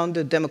screwing down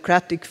the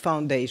democratic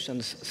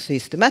foundations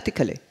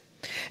systematically.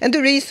 And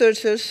the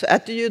researchers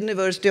at the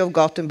University of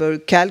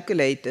Gothenburg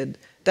calculated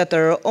that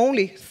there are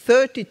only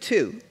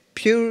 32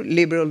 pure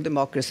liberal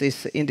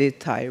democracies in the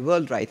entire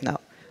world right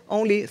now.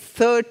 Only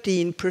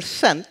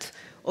 13%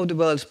 of the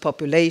world's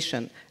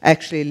population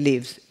actually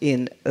lives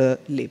in a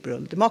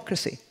liberal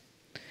democracy.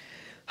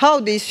 How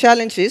these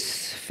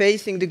challenges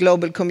facing the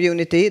global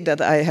community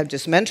that I have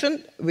just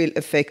mentioned will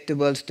affect the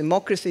world's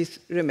democracies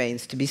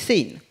remains to be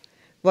seen.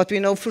 What we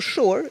know for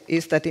sure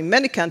is that in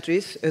many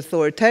countries,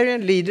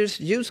 authoritarian leaders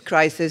use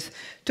crisis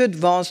to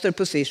advance their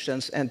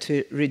positions and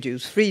to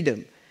reduce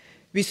freedom.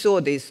 We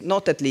saw this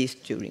not at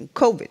least during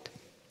COVID.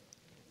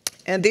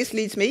 And this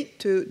leads me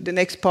to the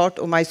next part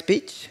of my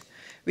speech,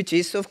 which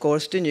is, of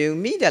course, the new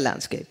media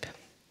landscape.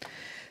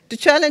 The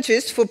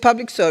challenges for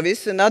public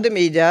service and other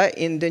media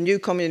in the new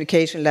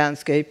communication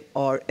landscape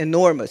are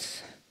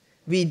enormous.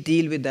 We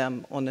deal with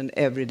them on an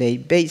everyday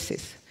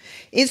basis.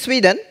 In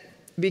Sweden,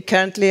 we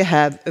currently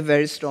have a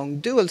very strong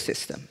dual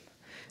system,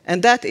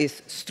 and that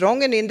is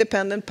strong and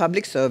independent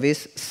public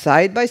service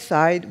side by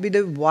side with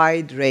a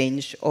wide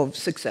range of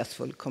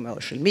successful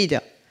commercial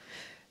media.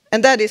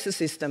 And that is a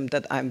system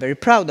that I'm very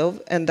proud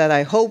of and that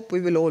I hope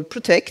we will all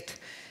protect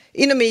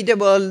in a media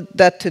world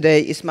that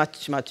today is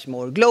much, much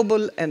more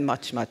global and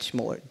much, much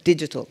more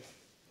digital.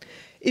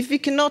 If we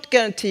cannot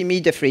guarantee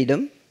media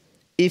freedom,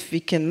 if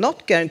we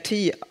cannot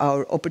guarantee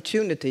our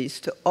opportunities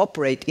to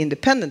operate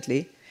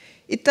independently,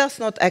 it does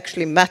not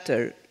actually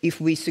matter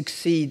if we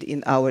succeed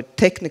in our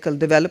technical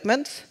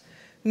developments,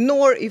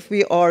 nor if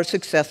we are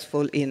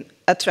successful in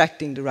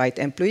attracting the right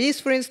employees,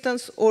 for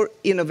instance, or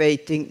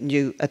innovating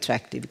new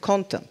attractive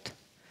content.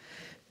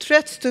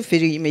 Threats to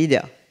free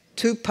media,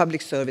 to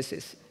public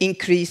services,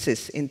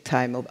 increases in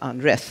time of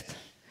unrest.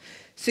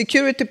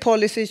 Security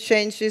policy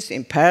changes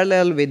in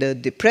parallel with a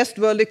depressed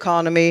world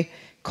economy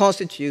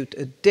constitute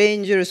a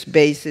dangerous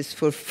basis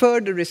for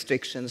further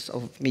restrictions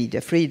of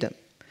media freedom.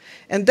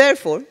 And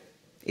therefore,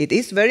 it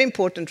is very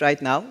important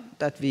right now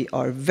that we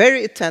are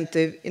very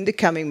attentive in the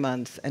coming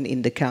months and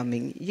in the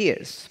coming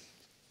years.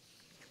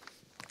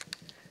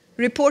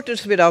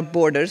 Reporters Without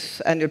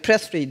Borders annual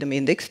press freedom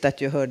index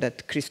that you heard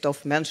that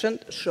Christophe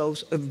mentioned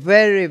shows a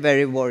very,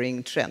 very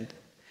worrying trend.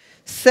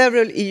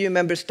 Several EU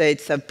member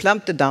states have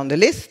plummeted down the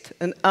list,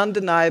 an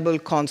undeniable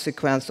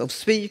consequence of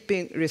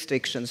sweeping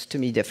restrictions to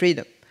media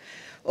freedom.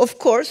 Of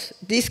course,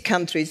 these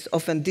countries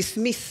often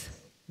dismiss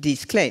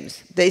these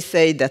claims. They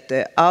say that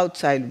the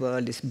outside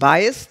world is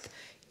biased,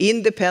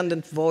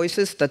 independent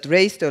voices that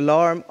raise the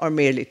alarm are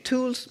merely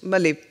tools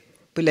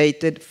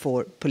manipulated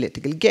for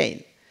political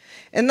gain.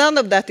 And none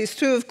of that is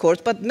true, of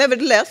course, but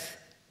nevertheless,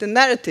 the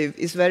narrative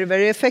is very,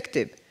 very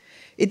effective.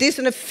 It is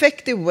an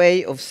effective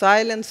way of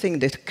silencing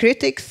the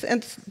critics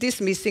and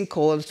dismissing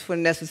calls for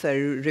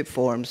necessary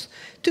reforms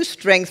to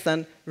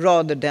strengthen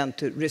rather than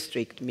to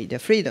restrict media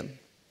freedom.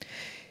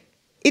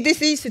 It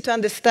is easy to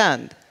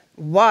understand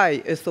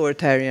why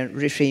authoritarian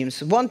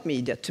regimes want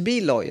media to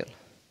be loyal.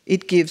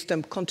 It gives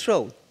them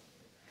control.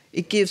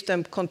 It gives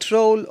them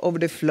control over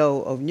the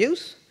flow of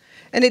news,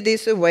 and it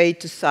is a way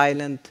to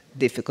silence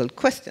difficult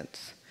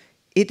questions.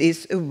 It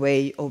is a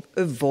way of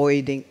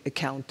avoiding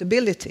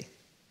accountability.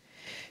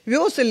 We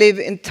also live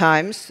in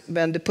times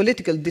when the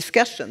political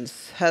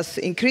discussions has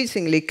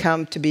increasingly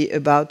come to be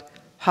about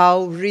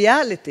how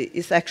reality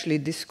is actually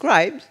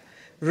described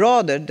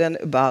rather than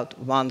about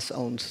one's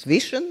own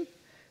vision,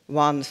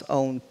 one's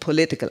own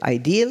political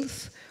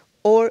ideals,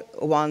 or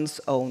one's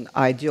own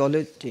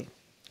ideology.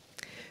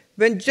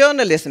 When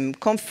journalism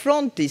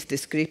confronts these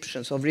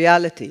descriptions of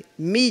reality,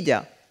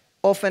 media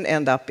often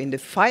end up in the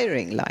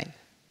firing line.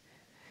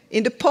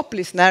 In the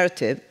populist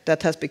narrative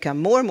that has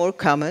become more and more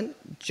common,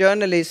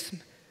 journalism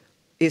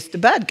is the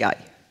bad guy.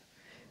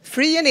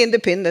 Free and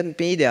independent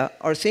media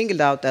are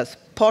singled out as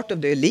part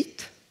of the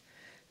elite,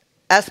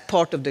 as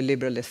part of the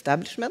liberal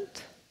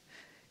establishment,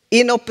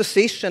 in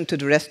opposition to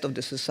the rest of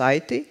the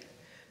society,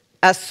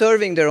 as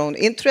serving their own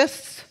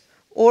interests,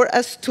 or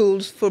as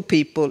tools for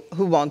people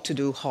who want to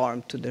do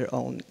harm to their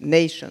own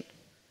nation.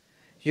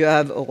 You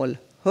have all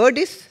heard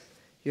this,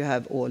 you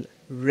have all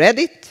read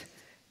it,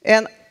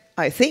 and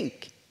I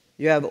think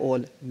you have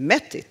all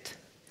met it.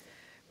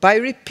 By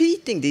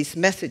repeating these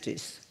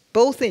messages,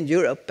 both in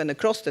Europe and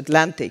across the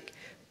Atlantic,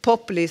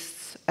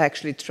 populists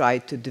actually try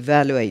to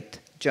devaluate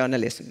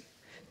journalism,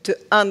 to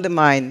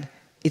undermine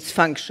its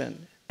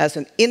function as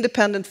an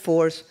independent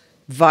force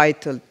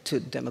vital to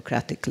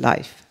democratic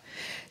life.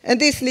 And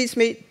this leads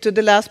me to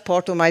the last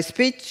part of my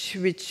speech,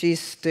 which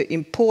is the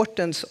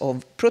importance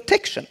of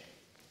protection.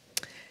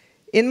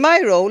 In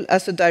my role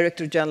as the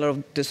Director General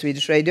of the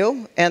Swedish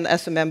Radio and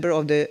as a member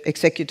of the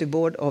Executive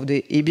Board of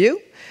the EBU,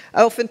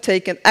 I often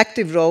take an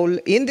active role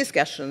in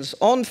discussions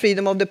on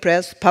freedom of the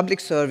press, public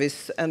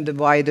service, and the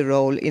wider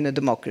role in a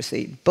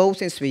democracy,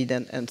 both in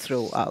Sweden and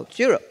throughout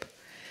Europe.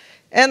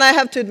 And I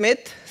have to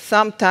admit,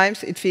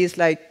 sometimes it feels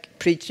like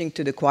preaching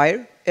to the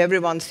choir.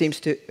 Everyone seems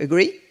to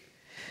agree.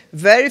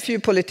 Very few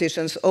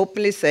politicians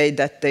openly say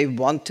that they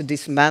want to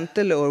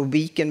dismantle or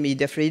weaken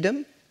media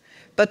freedom.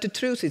 But the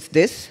truth is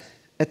this: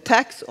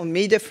 attacks on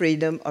media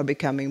freedom are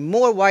becoming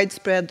more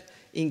widespread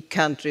in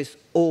countries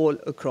all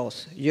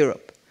across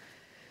Europe.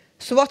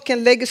 So what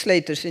can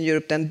legislators in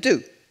Europe then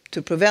do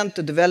to prevent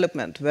the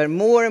development where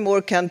more and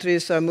more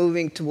countries are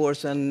moving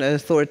towards an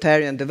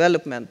authoritarian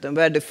development and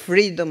where the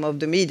freedom of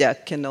the media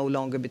can no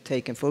longer be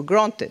taken for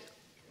granted?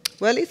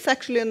 Well, it's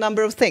actually a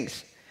number of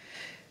things.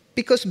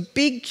 Because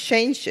big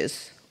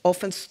changes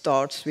often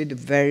start with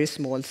very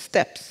small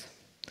steps.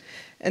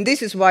 And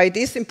this is why it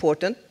is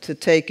important to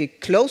take a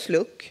close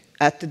look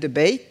at the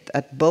debate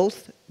at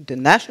both the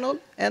national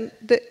and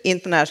the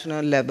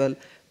international level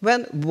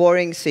when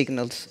worrying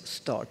signals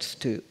start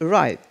to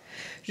arrive.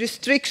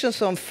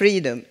 Restrictions on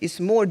freedom is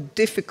more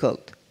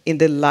difficult in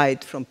the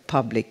light from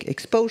public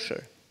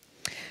exposure.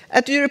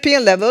 At the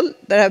European level,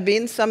 there have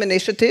been some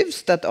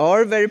initiatives that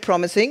are very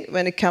promising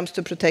when it comes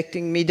to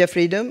protecting media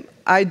freedom.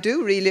 I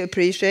do really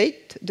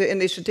appreciate the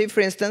initiative,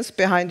 for instance,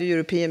 behind the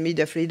European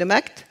Media Freedom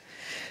Act.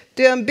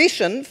 The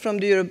ambition from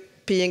the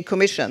European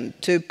Commission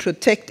to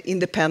protect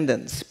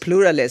independence,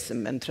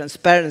 pluralism, and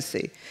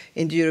transparency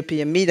in the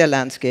European media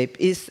landscape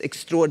is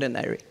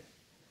extraordinary.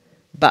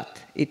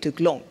 But it took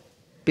long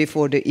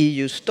before the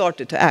EU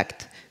started to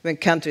act when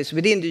countries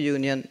within the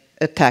Union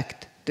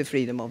attacked the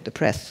freedom of the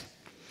press.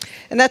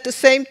 And at the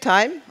same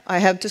time, I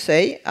have to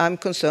say, I'm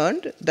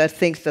concerned that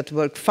things that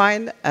work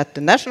fine at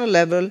the national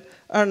level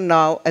are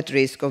now at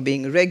risk of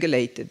being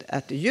regulated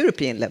at the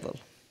European level.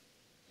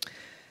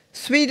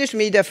 Swedish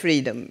media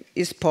freedom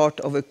is part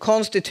of a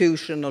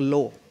constitutional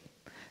law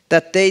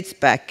that dates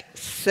back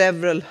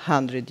several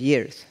hundred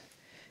years.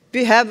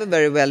 We have a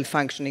very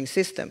well-functioning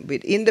system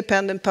with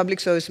independent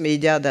public service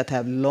media that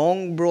have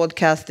long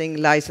broadcasting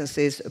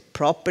licenses, a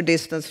proper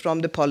distance from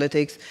the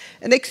politics,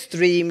 an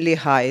extremely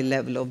high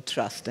level of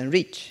trust and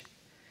reach.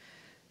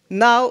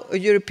 Now, a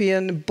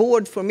European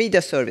Board for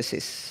Media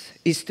Services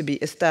is to be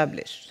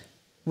established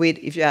with,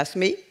 if you ask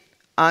me,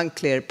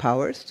 unclear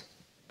powers,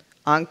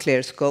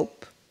 unclear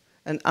scope,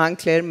 an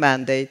unclear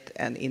mandate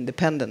and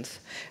independence.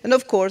 And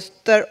of course,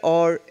 there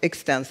are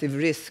extensive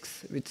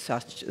risks with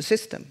such a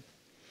system.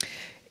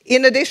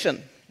 In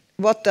addition,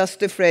 what does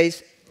the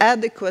phrase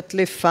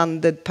adequately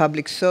funded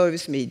public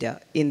service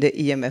media in the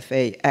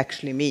EMFA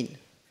actually mean?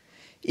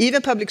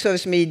 Even public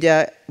service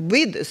media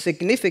with a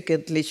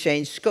significantly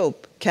changed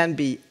scope can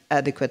be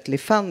adequately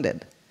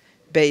funded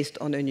based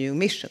on a new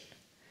mission.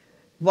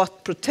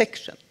 What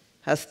protection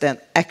has then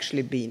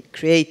actually been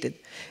created?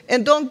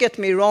 And don't get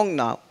me wrong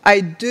now, I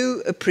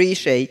do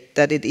appreciate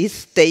that it is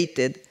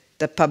stated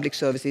that public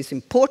service is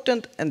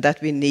important and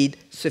that we need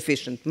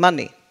sufficient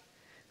money.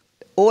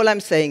 All I'm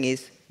saying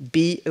is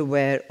be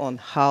aware on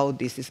how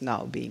this is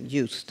now being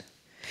used.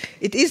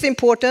 It is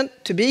important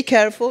to be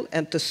careful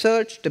and to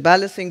search the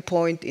balancing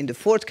point in the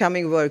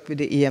forthcoming work with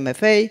the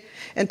EMFA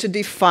and to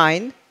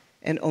define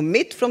and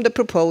omit from the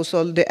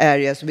proposal the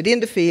areas within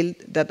the field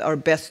that are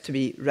best to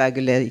be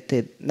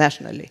regulated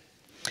nationally.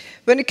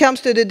 When it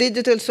comes to the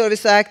Digital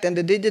Service Act and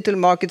the Digital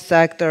Markets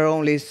Act, there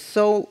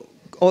are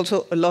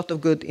also a lot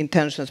of good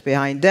intentions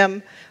behind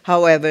them.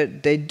 However,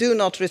 they do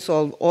not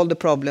resolve all the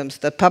problems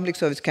that public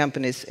service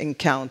companies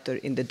encounter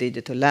in the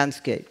digital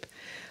landscape.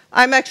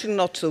 I'm actually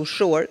not so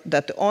sure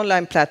that the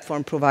online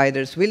platform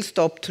providers will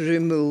stop to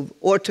remove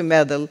or to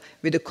meddle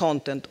with the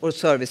content or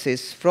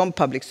services from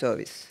public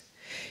service.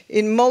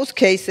 In most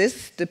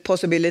cases, the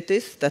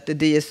possibilities that the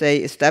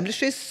DSA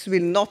establishes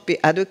will not be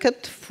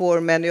adequate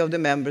for many of the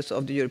members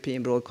of the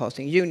European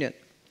Broadcasting Union.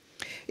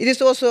 It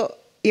is also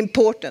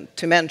important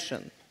to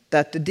mention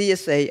that the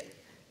DSA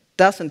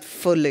doesn't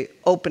fully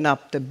open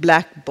up the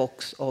black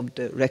box of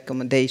the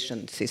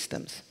recommendation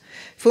systems.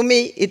 For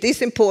me, it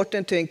is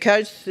important to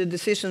encourage the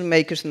decision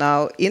makers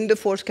now in the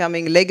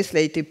forthcoming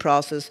legislative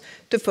process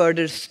to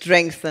further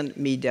strengthen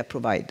media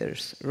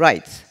providers'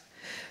 rights.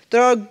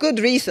 There are good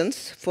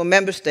reasons for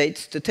member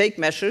states to take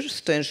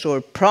measures to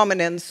ensure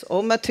prominence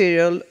of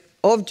material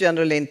of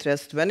general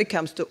interest when it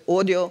comes to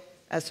audio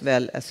as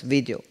well as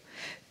video.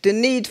 The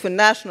need for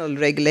national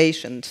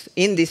regulations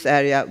in this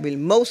area will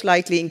most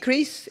likely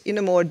increase in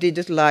a more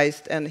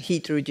digitalized and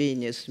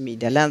heterogeneous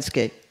media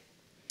landscape.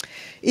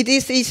 It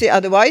is easy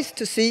otherwise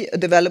to see a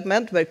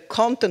development where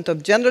content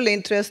of general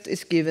interest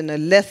is given a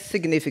less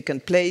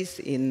significant place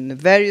in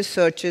various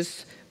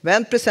searches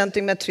when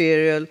presenting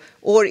material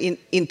or in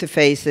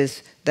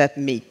interfaces that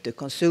meet the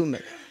consumer.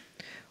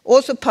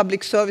 Also,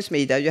 public service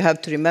media, you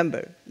have to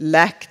remember,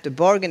 lack the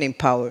bargaining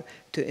power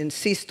to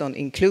insist on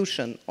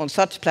inclusion on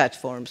such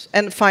platforms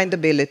and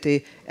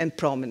findability and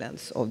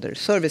prominence of their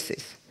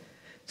services.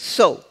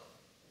 So,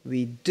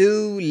 we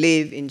do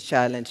live in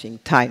challenging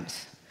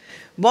times.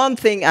 One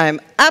thing I am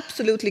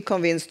absolutely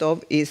convinced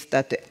of is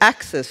that the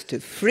access to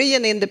free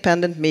and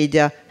independent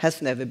media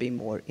has never been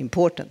more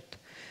important.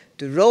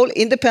 The role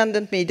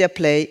independent media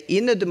play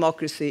in a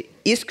democracy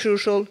is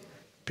crucial.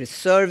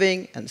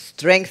 Preserving and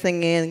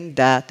strengthening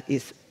that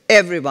is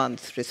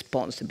everyone's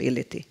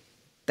responsibility.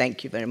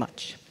 Thank you very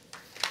much.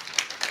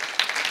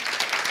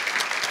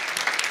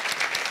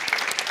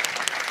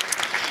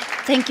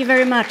 Thank you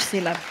very much,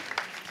 Silla.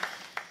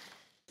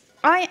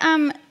 I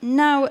am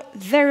now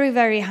very,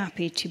 very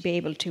happy to be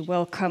able to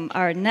welcome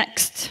our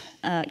next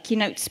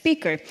keynote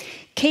speaker,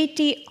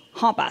 Katie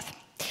Harbath.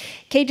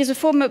 Kate is a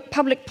former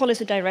public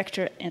policy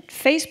director at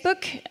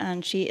Facebook,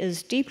 and she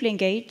is deeply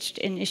engaged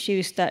in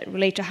issues that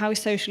relate to how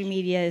social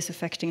media is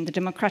affecting the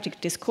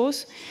democratic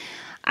discourse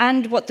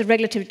and what the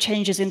regulatory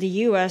changes in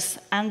the US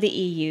and the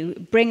EU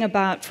bring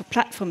about for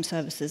platform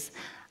services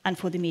and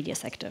for the media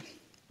sector.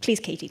 Please,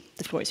 Katie,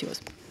 the floor is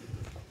yours.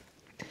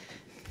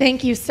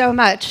 Thank you so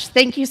much.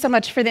 Thank you so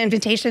much for the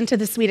invitation to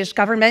the Swedish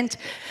government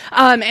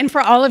and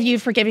for all of you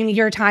for giving me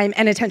your time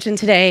and attention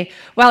today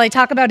while I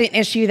talk about an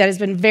issue that has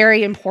been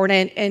very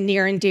important and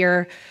near and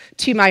dear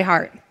to my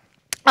heart.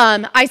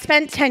 I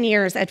spent 10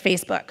 years at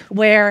Facebook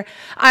where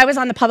I was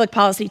on the public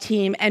policy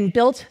team and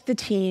built the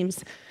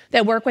teams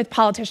that work with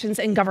politicians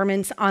and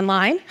governments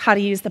online, how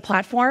to use the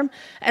platform,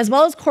 as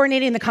well as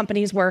coordinating the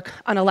company's work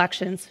on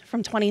elections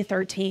from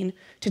 2013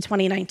 to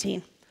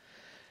 2019.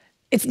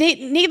 It's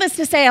needless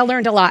to say, I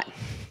learned a lot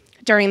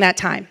during that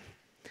time.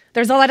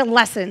 There's a lot of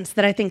lessons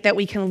that I think that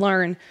we can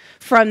learn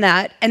from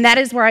that, and that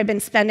is where I've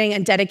been spending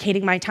and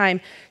dedicating my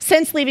time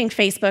since leaving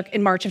Facebook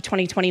in March of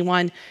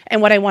 2021,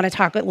 and what I want to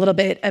talk a little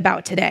bit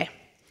about today.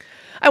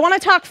 I want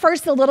to talk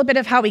first a little bit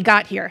of how we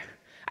got here.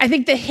 I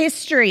think the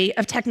history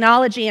of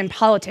technology and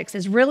politics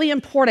is really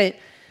important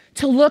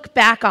to look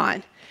back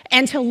on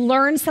and to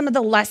learn some of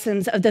the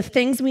lessons of the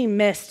things we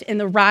missed in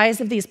the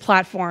rise of these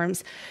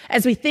platforms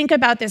as we think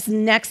about this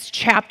next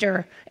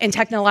chapter in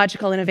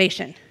technological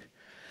innovation.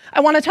 I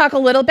want to talk a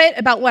little bit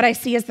about what I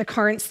see as the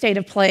current state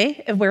of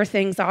play of where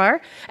things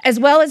are, as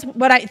well as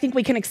what I think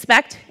we can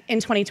expect in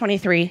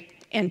 2023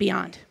 and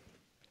beyond.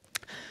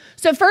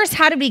 So first,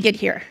 how did we get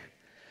here?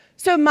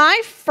 So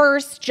my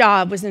first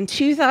job was in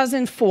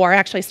 2004,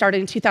 actually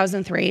started in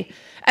 2003,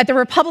 at the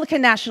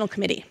Republican National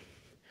Committee.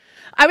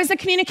 I was a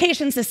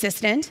communications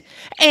assistant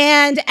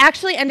and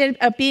actually ended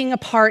up being a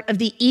part of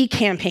the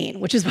E-campaign,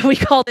 which is what we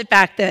called it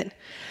back then,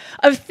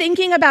 of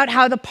thinking about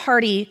how the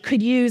party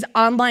could use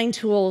online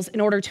tools in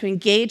order to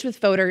engage with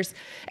voters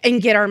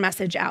and get our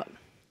message out.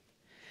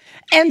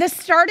 And the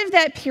start of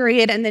that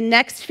period and the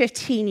next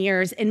 15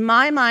 years, in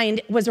my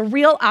mind, was a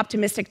real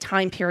optimistic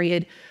time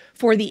period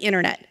for the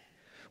internet.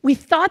 We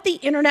thought the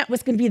internet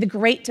was going to be the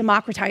great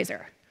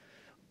democratizer.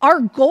 Our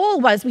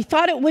goal was, we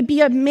thought it would be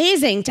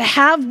amazing to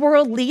have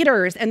world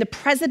leaders and the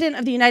President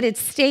of the United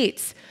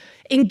States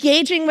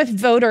engaging with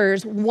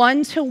voters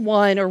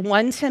one-to-one or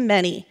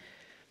one-to-many.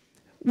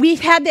 We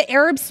had the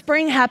Arab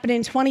Spring happen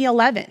in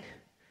 2011,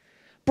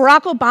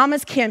 Barack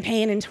Obama's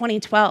campaign in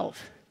 2012.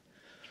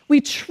 We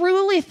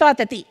truly thought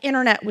that the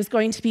internet was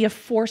going to be a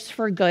force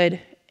for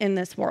good in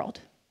this world.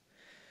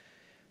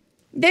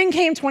 Then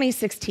came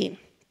 2016.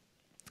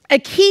 A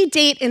key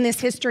date in this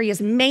history is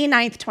May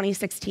 9th,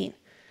 2016.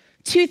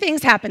 Two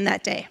things happened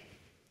that day.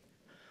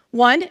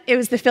 One, it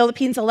was the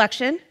Philippines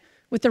election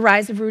with the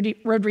rise of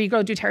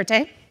Rodrigo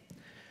Duterte.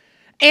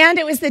 And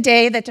it was the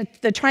day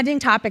that the trending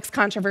topics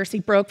controversy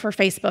broke for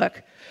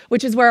Facebook,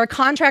 which is where a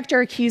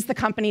contractor accused the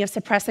company of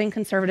suppressing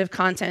conservative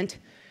content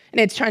in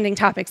its trending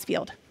topics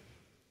field.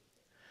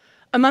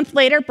 A month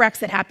later,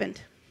 Brexit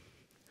happened.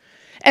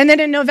 And then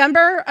in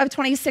November of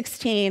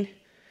 2016,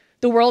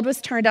 the world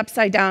was turned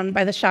upside down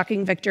by the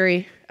shocking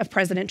victory of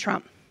President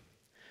Trump.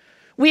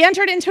 We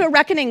entered into a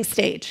reckoning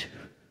stage.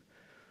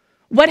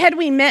 What had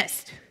we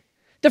missed?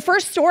 The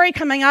first story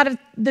coming out of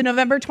the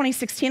November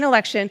 2016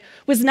 election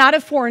was not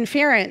of foreign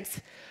interference,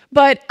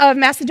 but of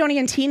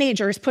Macedonian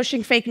teenagers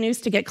pushing fake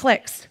news to get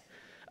clicks,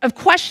 of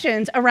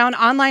questions around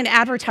online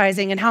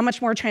advertising and how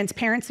much more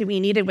transparency we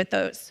needed with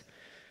those.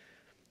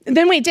 And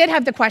then we did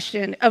have the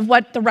question of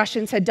what the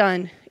Russians had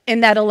done in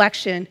that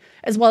election,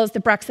 as well as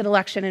the Brexit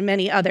election and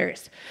many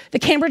others. The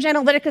Cambridge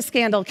Analytica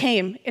scandal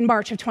came in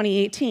March of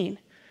 2018.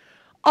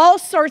 All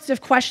sorts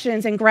of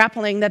questions and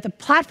grappling that the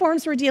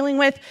platforms were dealing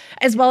with,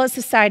 as well as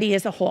society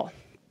as a whole.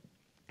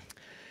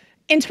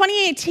 In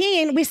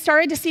 2018, we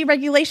started to see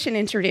regulation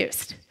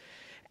introduced.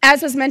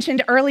 As was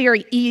mentioned earlier,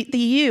 the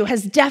EU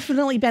has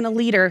definitely been a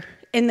leader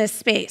in this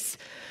space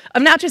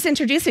of not just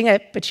introducing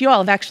it, but you all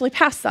have actually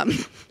passed some,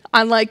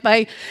 unlike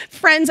my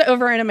friends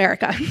over in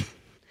America.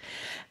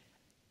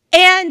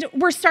 And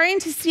we're starting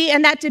to see,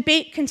 and that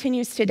debate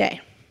continues today.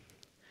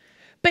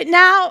 But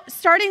now,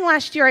 starting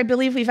last year, I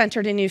believe we've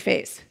entered a new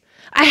phase.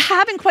 I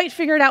haven't quite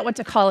figured out what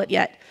to call it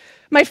yet.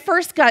 My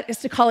first gut is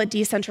to call it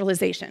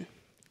decentralization.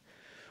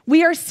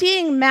 We are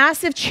seeing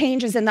massive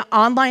changes in the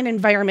online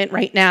environment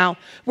right now,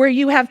 where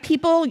you have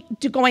people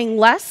going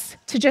less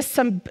to just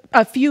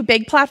a few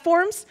big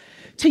platforms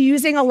to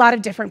using a lot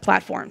of different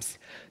platforms.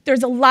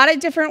 There's a lot of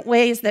different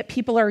ways that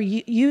people are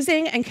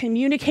using and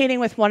communicating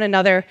with one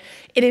another.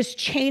 It is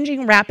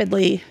changing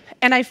rapidly,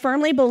 and I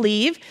firmly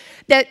believe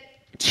that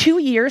 2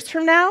 years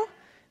from now,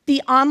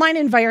 the online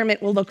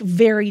environment will look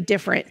very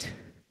different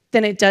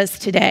than it does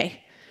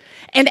today.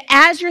 And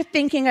as you're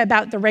thinking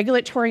about the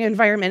regulatory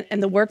environment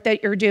and the work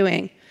that you're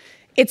doing,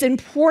 it's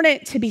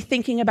important to be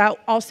thinking about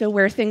also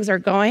where things are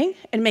going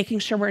and making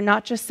sure we're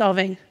not just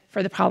solving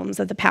for the problems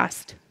of the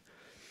past.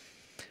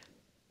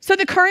 So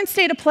the current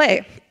state of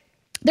play.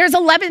 There's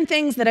 11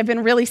 things that I've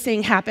been really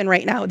seeing happen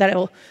right now that I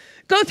will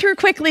go through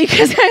quickly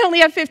because I only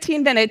have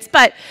 15 minutes,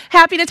 but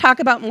happy to talk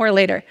about more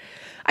later.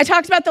 I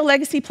talked about the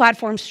legacy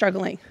platforms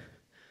struggling.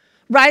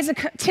 Rise of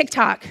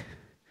TikTok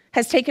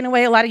has taken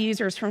away a lot of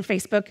users from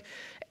Facebook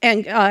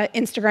and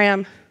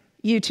Instagram,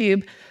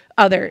 YouTube,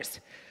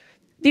 others.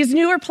 These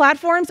newer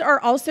platforms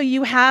are also,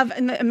 you have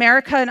in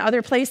America and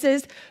other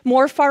places,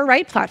 more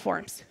far-right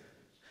platforms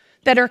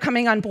that are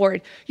coming on board.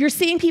 You're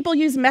seeing people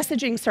use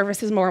messaging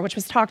services more, which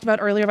was talked about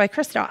earlier by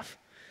Christoph.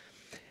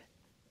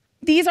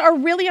 These are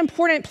really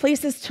important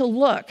places to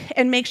look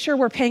and make sure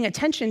we're paying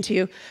attention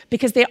to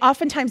because they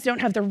oftentimes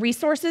don't have the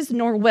resources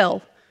nor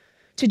will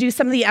to do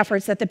some of the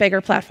efforts that the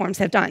bigger platforms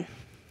have done.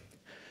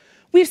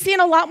 We've seen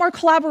a lot more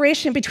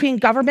collaboration between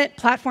government,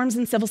 platforms,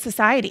 and civil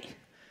society.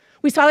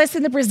 We saw this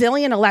in the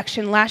Brazilian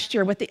election last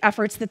year with the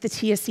efforts that the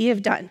TSE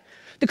have done.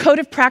 The Code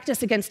of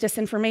Practice Against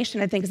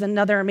Disinformation, I think, is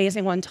another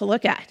amazing one to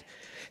look at.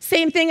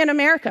 Same thing in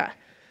America.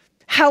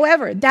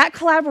 However, that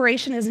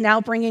collaboration is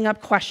now bringing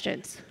up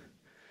questions.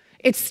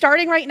 It's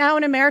starting right now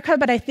in America,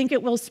 but I think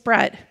it will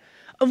spread,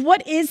 of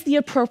what is the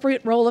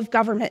appropriate role of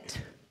government,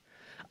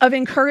 of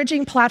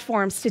encouraging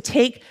platforms to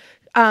take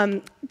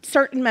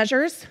certain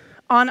measures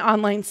on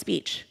online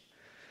speech.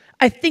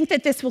 I think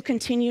that this will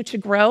continue to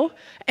grow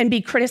and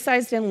be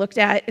criticized and looked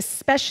at,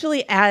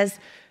 especially as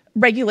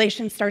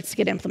regulation starts to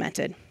get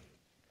implemented.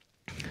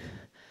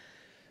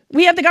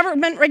 We have the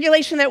government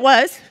regulation that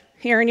was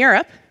here in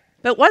Europe,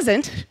 but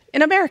wasn't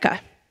in America.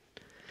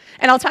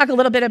 And I'll talk a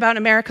little bit about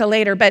America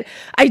later, but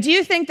I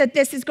do think that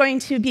this is going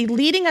to be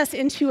leading us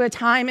into a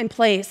time and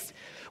place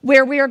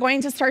where we are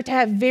going to start to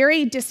have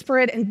very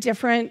disparate and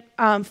different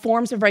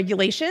forms of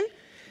regulation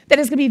that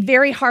is going to be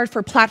very hard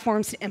for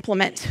platforms to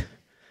implement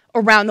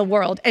around the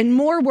world. And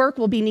more work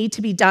will need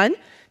to be done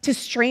to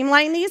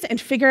streamline these and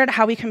figure out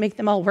how we can make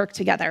them all work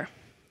together.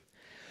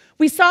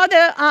 We saw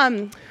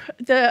the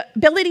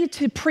ability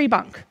to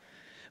pre-bunk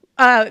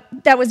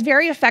that was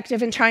very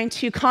effective in trying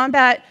to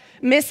combat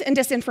mis and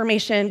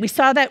disinformation. We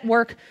saw that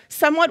work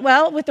somewhat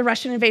well with the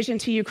Russian invasion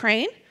to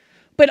Ukraine,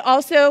 but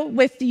also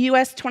with the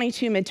US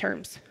 22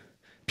 midterms.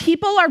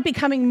 People are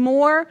becoming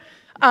more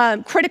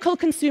critical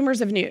consumers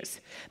of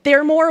news.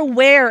 They're more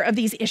aware of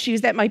these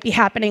issues that might be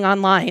happening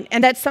online,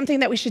 and that's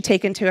something that we should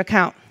take into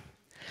account.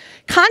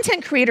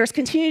 Content creators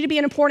continue to be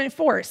an important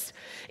force.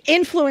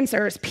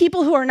 Influencers,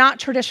 people who are not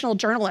traditional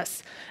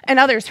journalists, and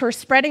others who are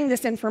spreading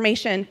this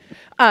information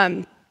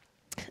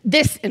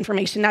this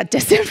information, not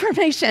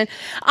disinformation,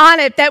 on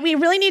it that we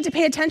really need to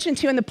pay attention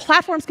to, and the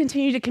platforms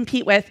continue to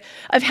compete with,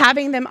 of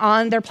having them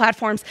on their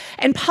platforms.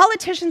 And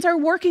politicians are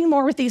working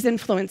more with these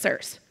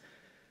influencers.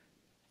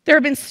 There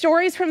have been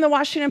stories from the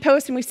Washington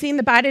Post, and we've seen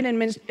the Biden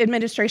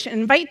administration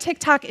invite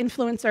TikTok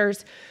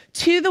influencers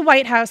to the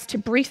White House to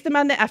brief them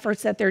on the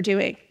efforts that they're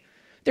doing.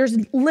 There's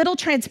little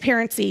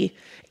transparency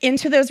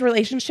into those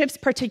relationships,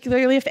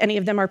 particularly if any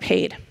of them are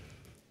paid.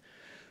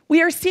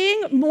 We are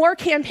seeing more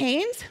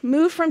campaigns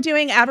move from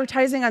doing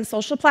advertising on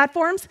social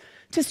platforms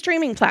to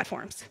streaming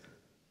platforms.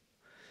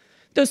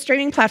 Those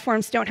streaming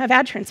platforms don't have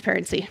ad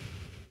transparency.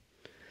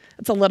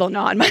 It's a little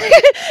nod.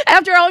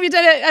 After all of you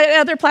did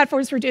other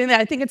platforms for doing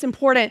that, I think it's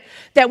important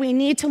that we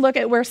need to look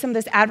at where some of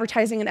this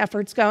advertising and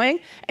efforts going,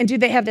 and do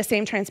they have the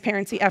same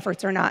transparency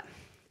efforts or not.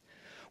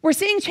 We're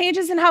seeing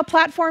changes in how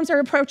platforms are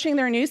approaching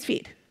their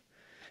newsfeed.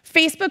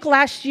 Facebook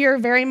last year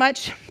very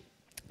much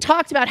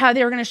talked about how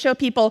they were going to show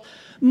people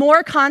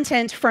more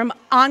content from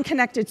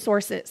unconnected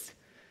sources.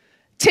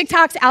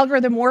 TikTok's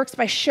algorithm works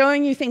by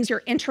showing you things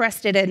you're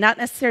interested in, not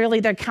necessarily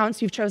the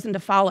accounts you've chosen to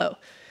follow.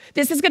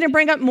 This is going to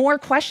bring up more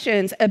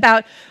questions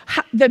about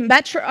the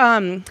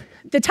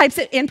types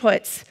of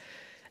inputs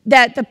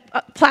that the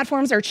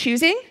platforms are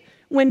choosing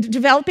when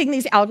developing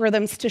these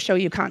algorithms to show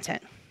you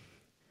content.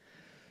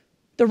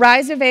 The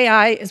rise of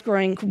AI is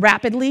growing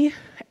rapidly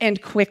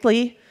and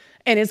quickly,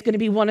 and is going to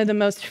be one of the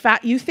most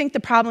you think the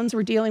problems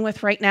we're dealing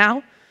with right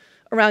now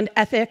around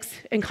ethics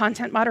and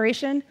content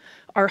moderation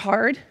are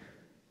hard.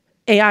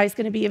 AI is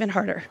going to be even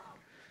harder.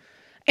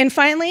 And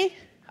finally,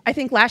 I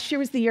think last year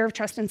was the year of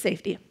trust and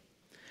safety.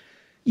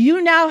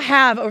 You now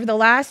have, over the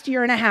last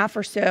year and a half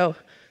or so,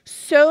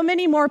 so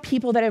many more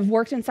people that have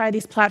worked inside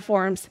these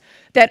platforms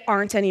that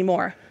aren't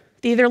anymore.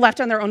 They either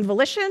left on their own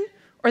volition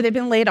or they've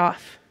been laid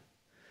off.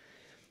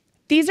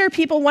 These are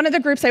people, one of the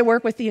groups I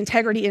work with, the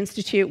Integrity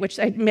Institute, which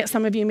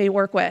some of you may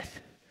work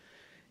with,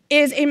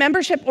 is a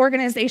membership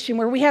organization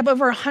where we have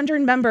over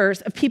 100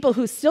 members of people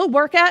who still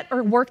work at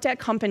or worked at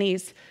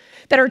companies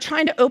that are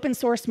trying to open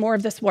source more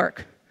of this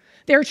work.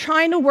 They're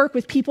trying to work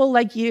with people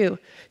like you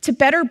to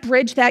better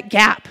bridge that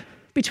gap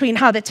between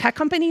how the tech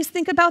companies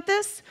think about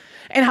this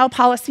and how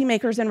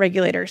policymakers and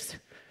regulators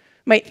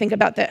might think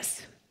about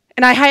this.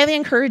 And I highly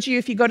encourage you,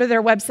 if you go to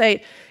their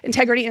website,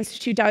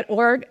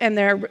 integrityinstitute.org, and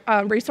their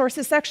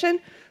resources section,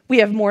 we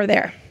have more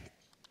there.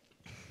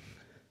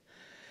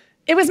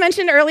 It was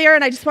mentioned earlier,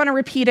 and I just want to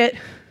repeat it,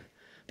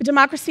 but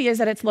democracy is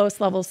at its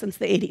lowest level since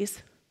the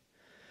 80s,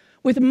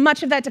 with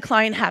much of that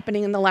decline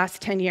happening in the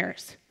last 10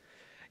 years.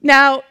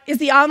 Now, is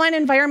the online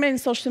environment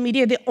and social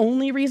media the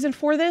only reason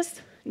for this?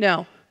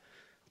 No,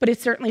 but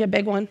it's certainly a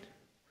big one.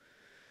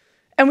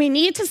 And we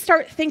need to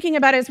start thinking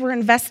about, as we're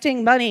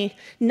investing money,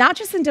 not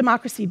just in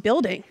democracy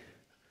building,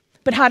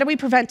 but how do we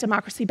prevent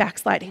democracy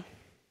backsliding?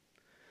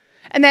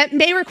 And that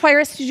may require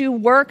us to do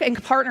work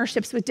and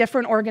partnerships with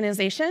different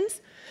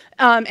organizations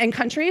and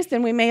countries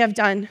than we may have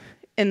done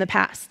in the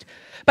past.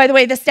 By the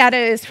way, this data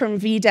is from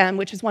VDEM,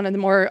 which is one of the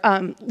more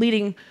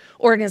leading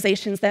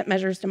organizations that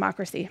measures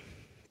democracy.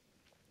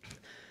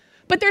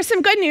 But there's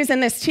some good news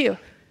in this too.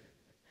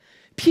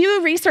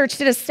 Pew Research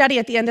did a study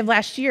at the end of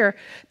last year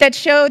that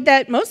showed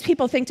that most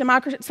people think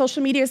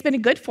social media has been a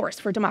good force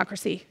for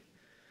democracy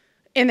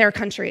in their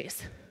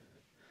countries.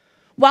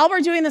 While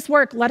we're doing this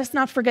work, let us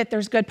not forget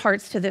there's good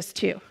parts to this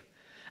too.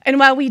 And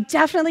while we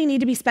definitely need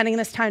to be spending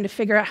this time to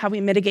figure out how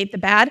we mitigate the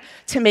bad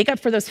to make up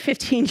for those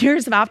 15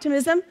 years of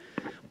optimism,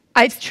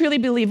 I truly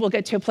believe we'll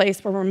get to a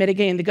place where we're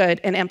mitigating the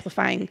good and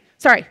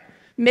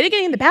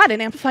mitigating the bad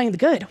and amplifying the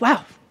good.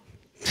 Wow.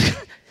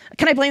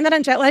 Can I blame that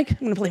on jet lag? I'm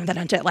going to blame that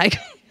on jet lag.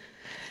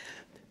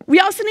 We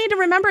also need to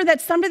remember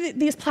that some of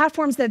these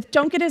platforms that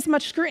don't get as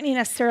much scrutiny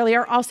necessarily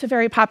are also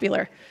very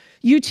popular.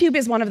 YouTube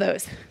is one of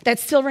those that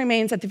still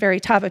remains at the very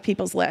top of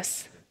people's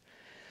lists.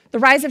 The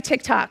rise of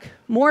TikTok.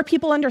 More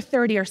people under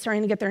 30 are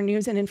starting to get their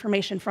news and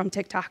information from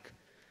TikTok.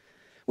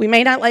 We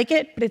may not like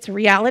it, but it's a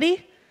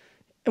reality,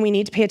 and we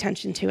need to pay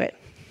attention to it.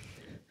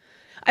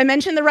 I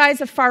mentioned the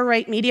rise of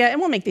far-right media, and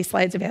we'll make these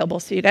slides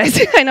available so you guys,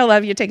 I know a lot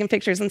of you are taking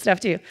pictures and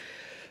stuff too.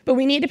 But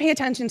we need to pay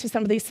attention to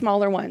some of these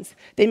smaller ones.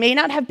 They may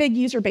not have big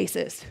user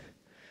bases,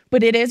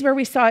 but it is where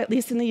we saw, at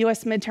least in the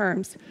US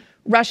midterms,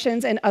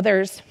 Russians and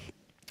others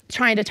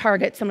trying to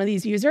target some of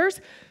these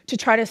users to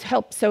try to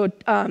help sow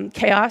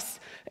chaos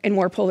and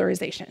more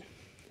polarization.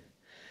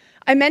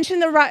 I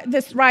mentioned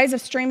this rise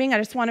of streaming. I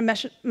just want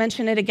to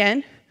mention it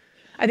again.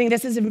 I think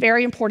this is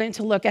very important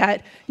to look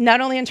at,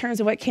 not only in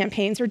terms of what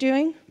campaigns are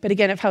doing, but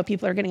again, of how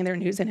people are getting their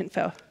news and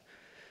info.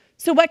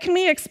 So what can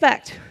we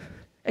expect?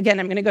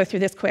 Again, I'm going to go through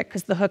this quick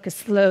because the hook is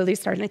slowly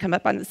starting to come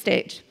up on the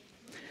stage.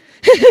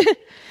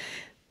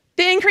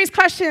 The increased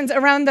questions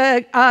around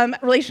the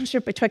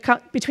relationship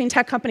between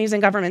tech companies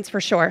and governments,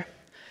 for sure.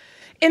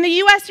 In the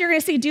US, you're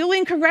going to see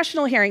dueling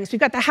congressional hearings. We've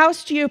got the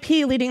House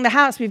GOP leading the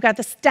House. We've got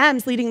the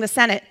Dems leading the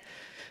Senate.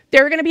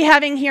 They're going to be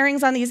having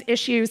hearings on these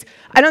issues.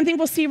 I don't think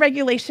we'll see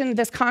regulation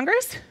this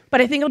Congress,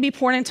 but I think it'll be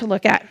important to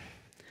look at.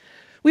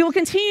 We will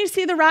continue to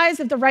see the rise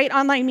of the right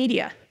online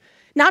media.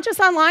 Not just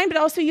online, but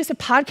also use of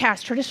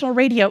podcasts, traditional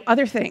radio,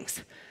 other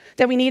things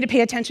that we need to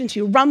pay attention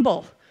to.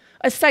 Rumble,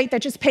 a site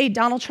that just paid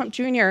Donald Trump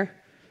Jr.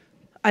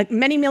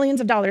 Many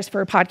millions of dollars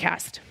for a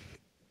podcast.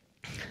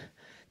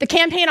 The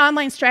campaign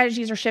online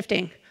strategies are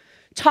shifting.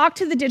 Talk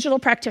to the digital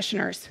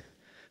practitioners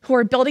who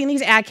are building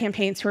these ad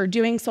campaigns, who are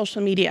doing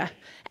social media.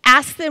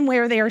 Ask them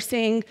where they are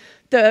seeing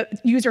the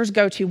users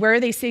go to, where are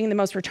they seeing the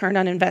most return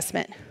on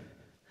investment.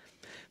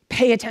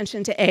 Pay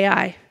attention to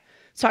AI. I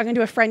was talking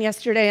to a friend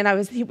yesterday,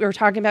 and we were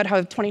talking about how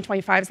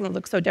 2025 is going to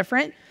look so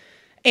different.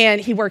 And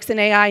he works in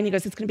AI, and he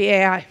goes, it's going to be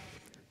AI.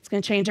 It's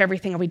going to change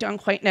everything, and we don't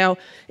quite know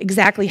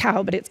exactly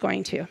how, but it's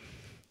going to.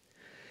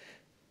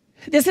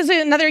 This is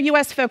another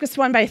US-focused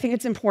one, but I think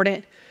it's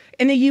important.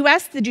 In the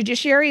US, the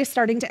judiciary is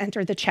starting to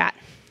enter the chat.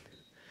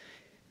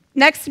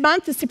 Next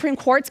month, the Supreme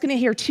Court's going to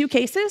hear 2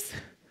 cases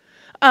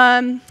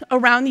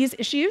around these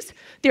issues.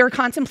 They're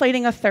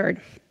contemplating a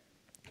third.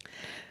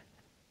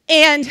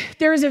 And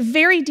there is a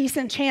very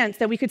decent chance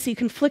that we could see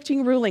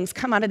conflicting rulings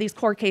come out of these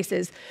court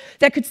cases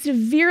that could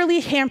severely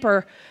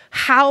hamper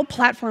how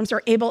platforms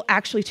are able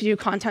actually to do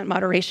content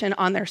moderation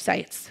on their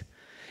sites.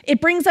 It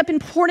brings up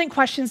important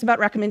questions about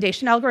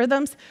recommendation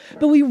algorithms,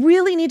 but we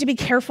really need to be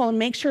careful and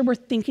make sure we're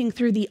thinking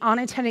through the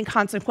unintended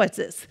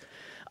consequences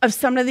of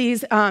some of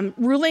these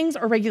rulings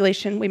or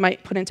regulation we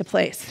might put into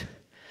place.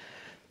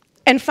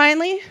 And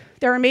finally,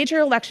 there are major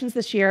elections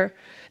this year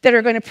that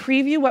are going to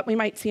preview what we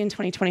might see in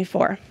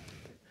 2024.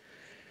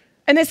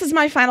 And this is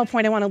my final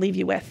point I want to leave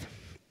you with.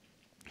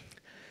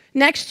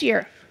 Next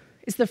year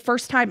is the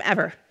first time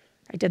ever,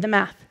 I did the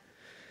math,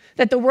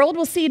 that the world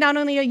will see not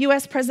only a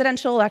US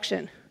presidential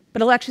election,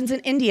 but elections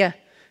in India,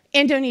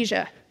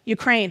 Indonesia,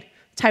 Ukraine,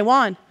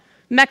 Taiwan,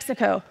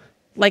 Mexico,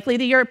 likely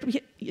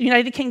the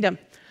United Kingdom,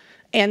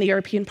 and the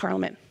European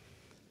Parliament.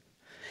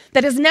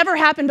 That has never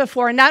happened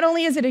before, and not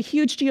only is it a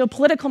huge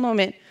geopolitical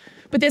moment,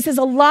 but this is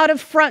a lot of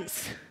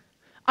fronts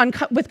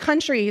with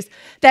countries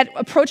that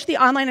approach the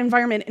online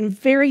environment in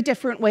very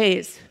different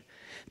ways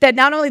that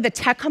not only the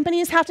tech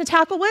companies have to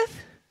tackle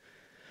with,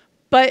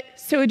 but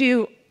so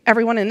do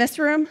everyone in this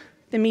room,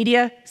 the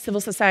media,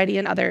 civil society,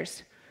 and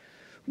others.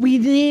 We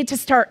need to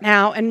start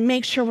now and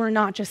make sure we're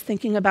not just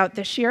thinking about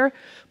this year,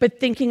 but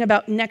thinking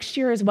about next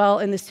year as well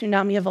and the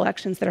tsunami of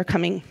elections that are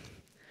coming.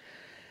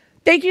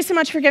 Thank you so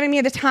much for giving me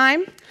the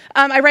time.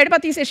 I write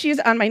about these issues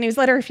on my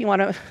newsletter if you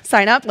want to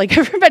sign up, like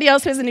everybody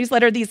else who has a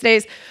newsletter these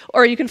days,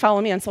 or you can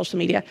follow me on social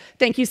media.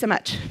 Thank you so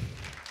much.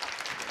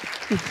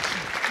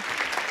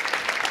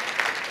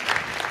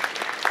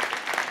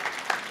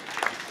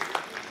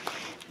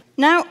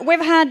 Now, we've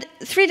had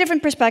 3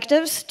 different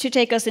perspectives to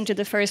take us into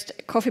the first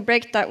coffee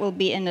break. That will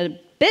be in a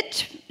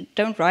bit.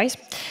 Don't rise.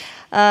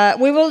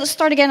 We will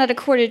start again at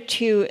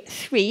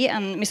 2:45,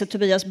 and Mr.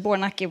 Tobias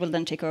Bornacke will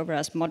then take over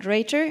as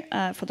moderator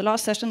for the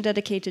last session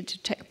dedicated to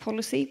tech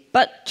policy.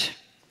 But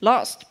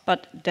last,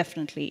 but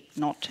definitely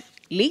not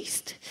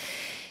least,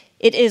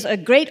 it is a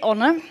great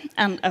honor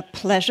and a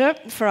pleasure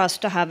for us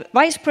to have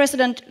Vice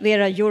President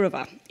Vera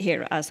Jourova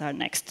here as our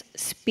next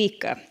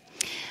speaker.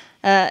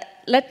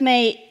 Let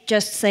me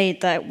just say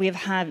that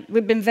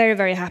we've been very,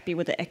 very happy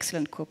with the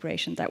excellent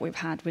cooperation that we've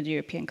had with the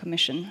European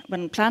Commission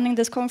when planning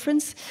this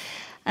conference.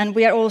 And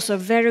we are also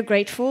very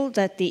grateful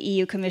that the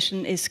EU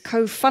Commission is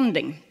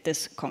co-funding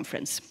this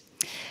conference.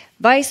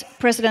 Vice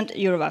President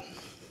Jourova,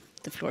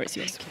 the floor is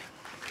yours.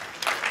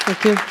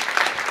 Thank you.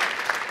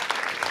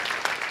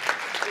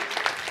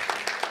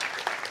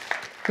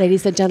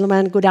 Ladies and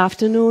gentlemen, good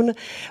afternoon.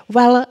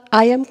 Well,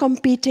 I am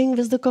competing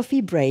with the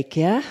coffee break,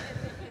 yeah?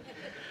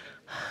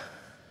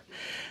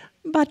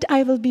 But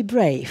I will be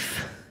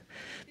brave,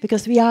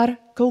 because we are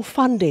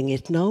co-funding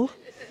it, no?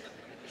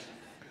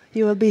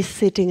 You will be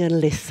sitting and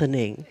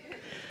listening.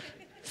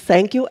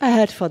 Thank you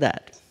ahead for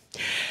that.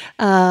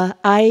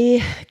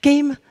 I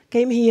came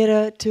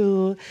here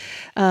to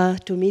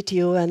meet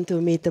you and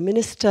to meet the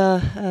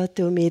minister,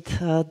 to meet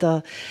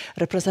the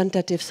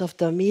representatives of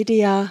the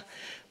media,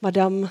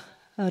 Madam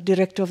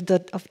Director of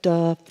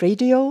the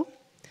radio,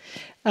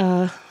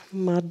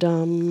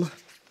 Madam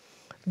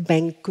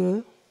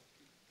Benke.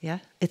 Yeah,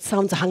 it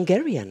sounds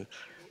Hungarian.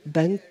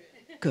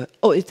 Benke.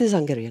 Oh, it is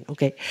Hungarian.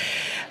 Okay.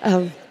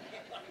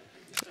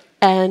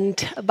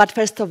 But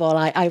first of all,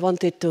 I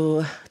wanted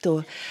to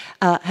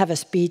have a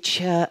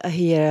speech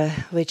here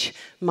which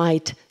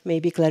might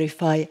maybe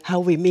clarify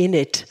how we mean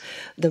it,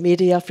 the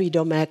Media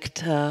Freedom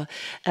Act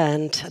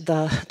and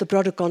the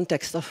broader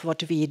context of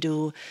what we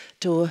do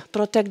to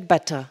protect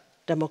better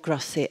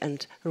democracy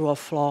and rule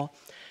of law,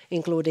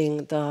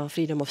 including the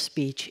freedom of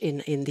speech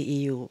in the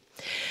EU.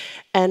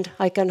 And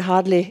I can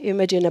hardly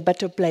imagine a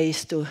better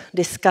place to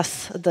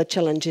discuss the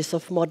challenges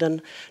of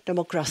modern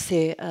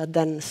democracy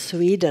than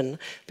Sweden,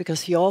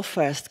 because your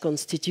first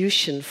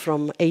constitution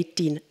from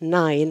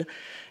 1809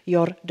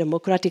 Your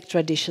democratic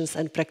traditions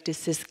and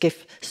practices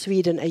give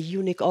Sweden a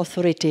unique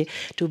authority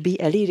to be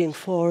a leading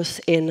force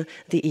in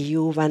the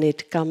EU when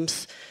it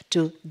comes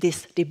to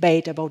this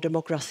debate about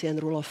democracy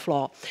and rule of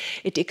law.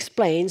 It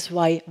explains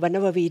why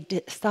whenever we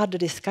start the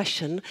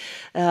discussion,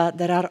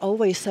 there are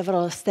always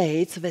several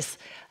states with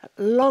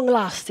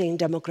long-lasting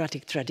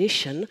democratic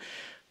tradition,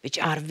 which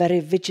are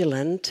very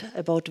vigilant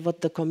about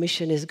what the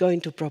Commission is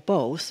going to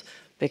propose,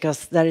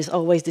 because there is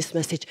always this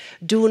message,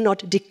 do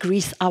not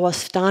decrease our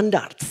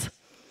standards.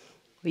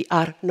 We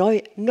are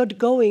not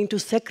going to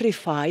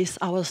sacrifice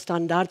our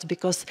standards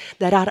because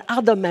there are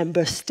other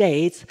member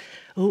states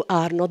who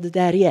are not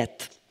there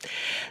yet.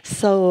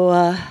 So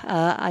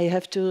I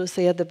have to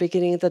say at the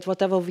beginning that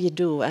whatever we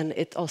do, and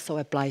it also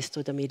applies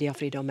to the Media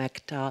Freedom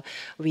Act,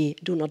 we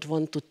do not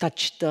want to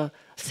touch the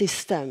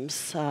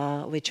systems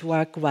which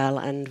work well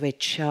and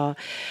which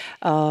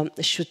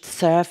should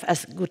serve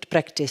as good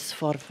practice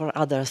for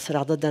others,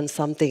 rather than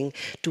something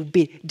to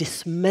be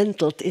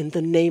dismantled in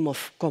the name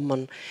of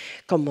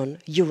common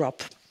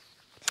Europe.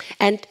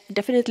 And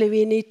definitely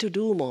we need to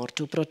do more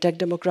to protect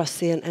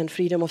democracy and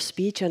freedom of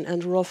speech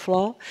and rule of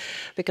law,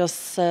 because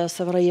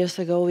several years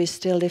ago we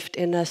still lived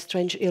in a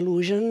strange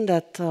illusion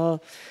that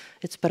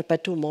it's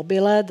perpetuum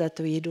mobile, that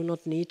we do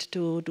not need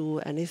to do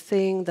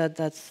anything,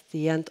 that's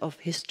the end of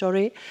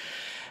history.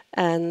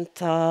 And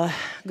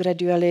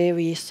gradually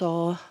we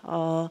saw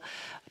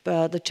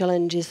the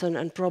challenges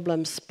and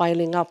problems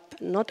piling up,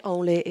 not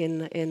only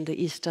in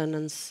the Eastern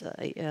and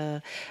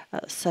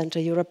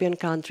Central European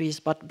countries,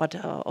 but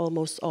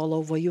almost all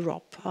over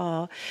Europe.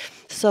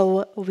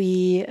 So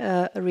we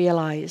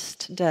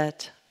realized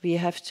that we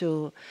have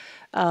to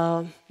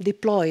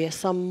deploy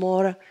some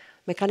more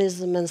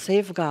mechanisms and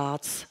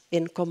safeguards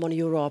in common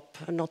Europe,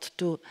 not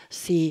to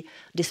see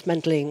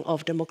dismantling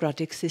of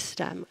democratic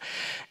system,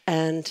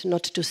 and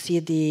not to see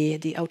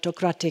the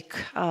autocratic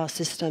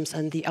systems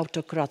and the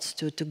autocrats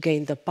to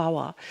gain the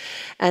power.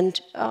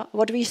 And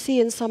what we see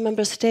in some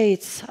member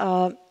states,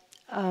 that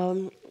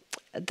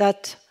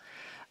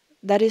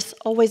there is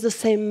always the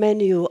same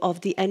menu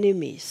of the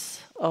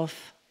enemies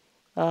of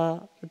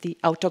the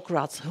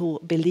autocrats who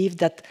believe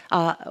that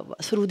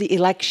through the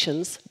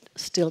elections,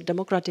 still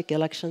democratic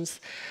elections,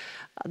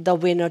 the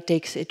winner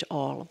takes it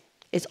all.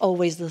 It's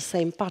always the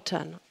same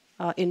pattern.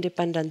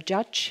 Independent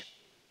judge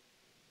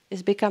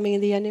is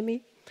becoming the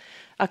enemy,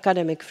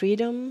 academic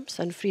freedoms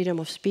and freedom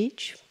of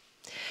speech,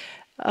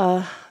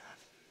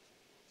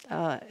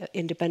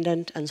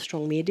 independent and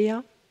strong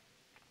media,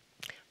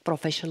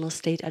 professional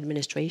state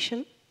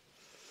administration,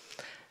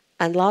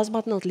 and last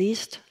but not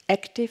least,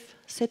 active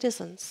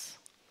citizens.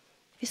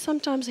 We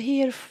sometimes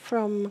hear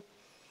from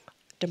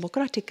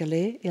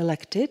democratically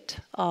elected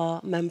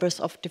members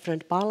of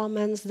different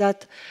parliaments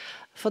that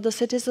for the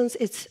citizens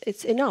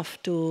it's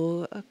enough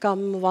to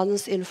come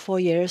once in 4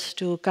 years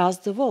to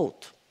cast the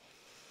vote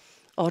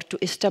or to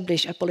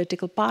establish a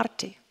political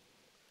party.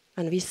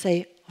 And we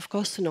say, of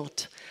course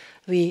not.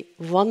 We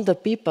want the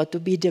people to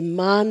be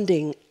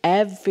demanding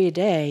every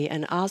day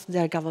and ask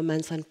their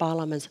governments and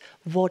parliaments,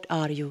 what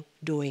are you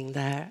doing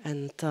there?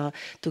 And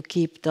to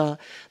keep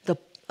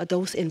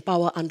those in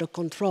power under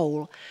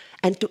control,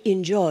 and to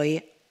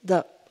enjoy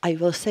the, I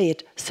will say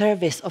it,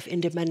 service of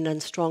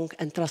independent, strong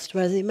and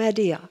trustworthy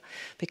media,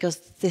 because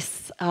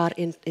these are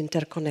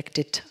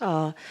interconnected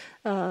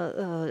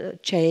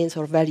chains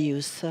or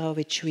values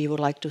which we would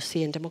like to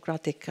see in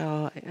democratic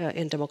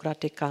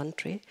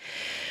country.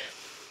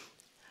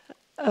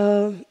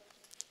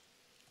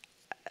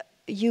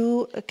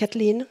 You,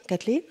 Kathleen,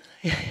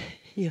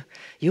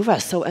 you were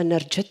so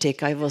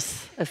energetic. I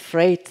was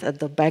afraid at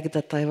the back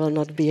that I will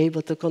not be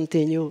able to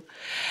continue.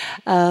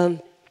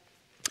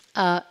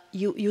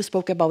 You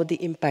spoke about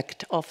the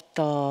impact of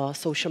the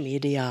social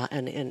media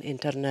and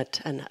internet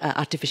and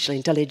artificial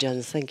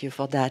intelligence. Thank you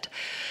for that.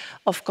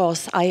 Of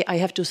course, I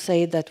have to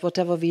say that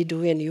whatever we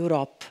do in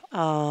Europe,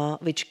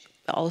 which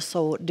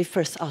also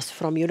differs us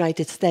from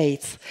United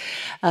States,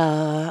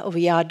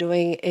 we are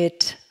doing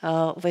it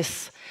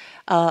with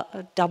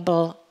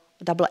double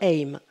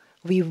aim.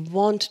 We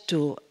want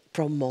to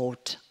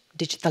promote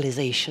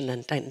digitalization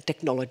and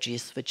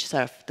technologies which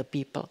serve the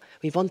people.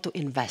 We want to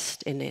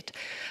invest in it.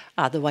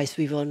 Otherwise,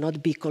 we will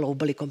not be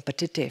globally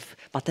competitive.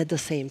 But at the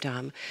same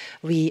time,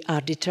 we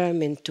are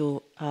determined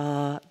to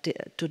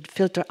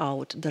filter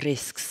out the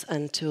risks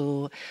and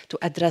to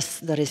address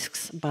the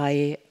risks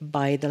by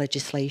the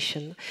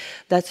legislation.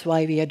 That's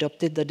why we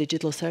adopted the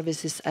Digital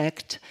Services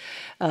Act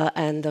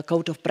and the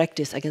Code of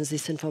Practice Against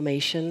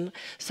Disinformation.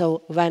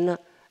 So when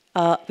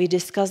we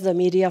discuss the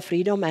Media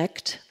Freedom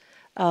Act,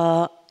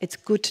 it's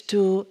good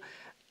to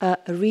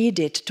read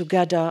it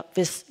together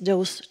with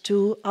those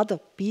two other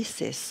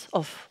pieces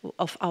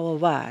of our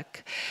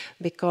work,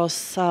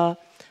 because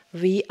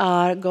we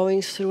are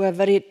going through a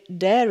very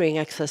daring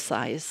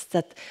exercise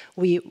that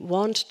we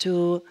want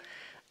to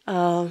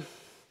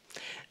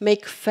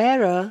make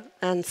fairer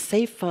and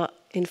safer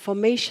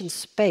information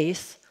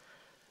space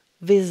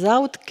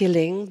without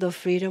killing the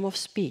freedom of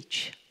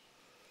speech.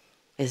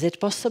 Is it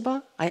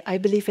possible? I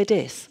believe it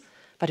is.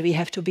 But we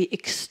have to be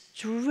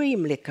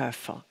extremely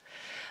careful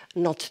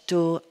not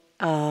to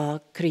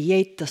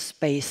create the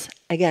space,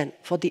 again,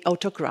 for the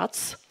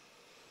autocrats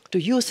to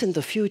use in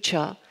the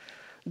future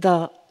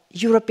the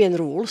European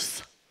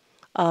rules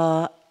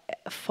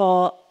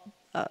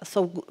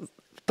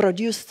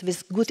produced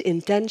with good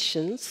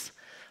intentions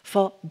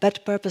for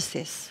bad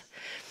purposes.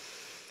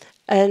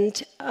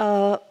 And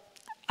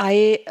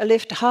I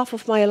lived half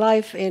of my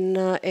life in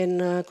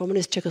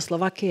communist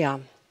Czechoslovakia.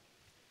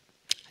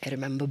 I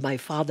remember my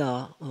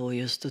father who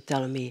used to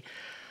tell me,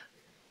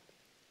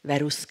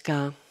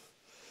 Veruska,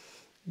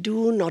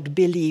 do not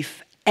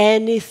believe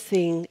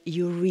anything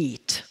you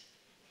read.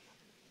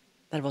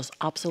 There was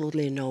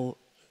absolutely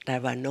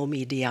there were no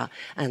media,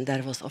 and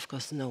there was, of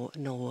course,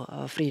 no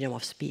freedom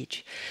of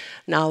speech.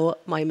 Now,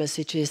 my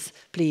message is,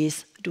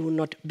 please do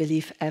not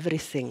believe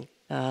everything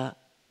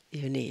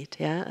you need.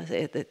 Yeah,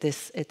 it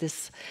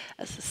is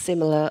a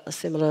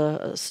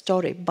similar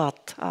story,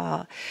 but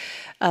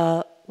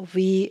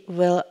we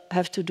will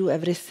have to do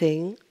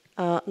everything.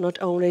 Not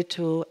only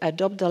to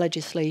adopt the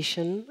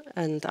legislation,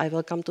 and I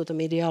will come to the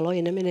media law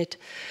in a minute.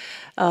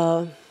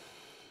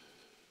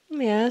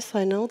 Yes,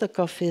 I know the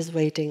coffee is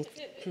waiting.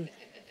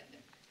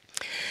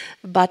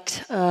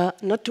 But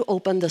not to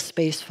open the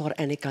space for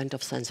any kind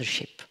of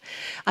censorship.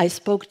 I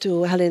spoke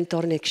to Helen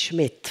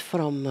Thorning-Schmidt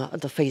from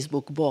the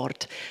Facebook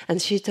board,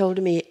 and she told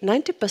me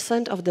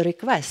 90% of the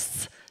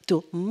requests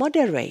to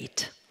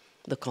moderate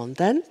the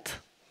content,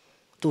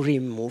 to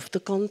remove the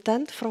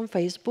content from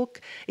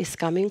Facebook, is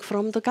coming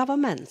from the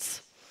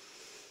governments.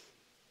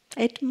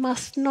 It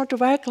must not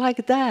work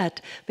like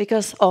that,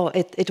 because,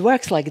 it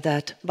works like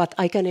that, but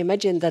I can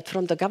imagine that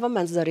from the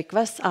governments the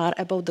requests are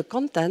about the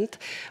content,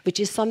 which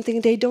is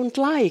something they don't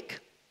like,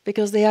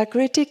 because they are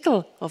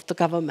critical of the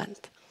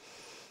government.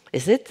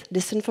 Is it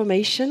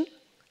disinformation?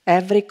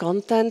 Every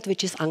content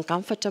which is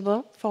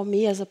uncomfortable for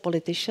me as a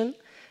politician?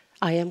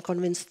 I am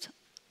convinced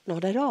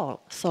not at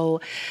all. So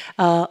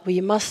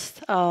we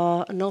must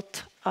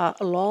not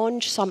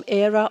launch some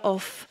era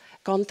of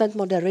content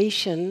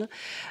moderation /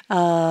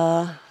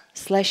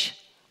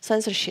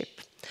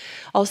 censorship.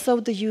 Also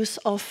the use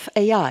of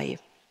AI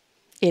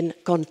in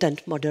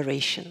content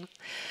moderation.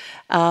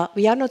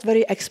 We are not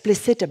very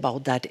explicit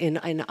about that in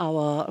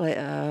our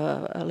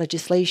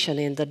legislation,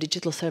 in the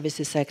Digital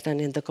Services Act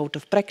and in the Code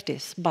of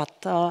Practice,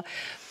 but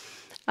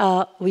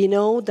we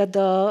know that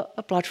the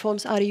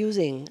platforms are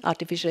using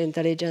artificial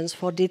intelligence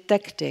for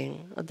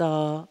detecting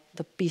the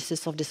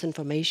pieces of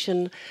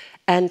disinformation,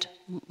 and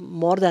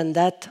more than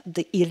that,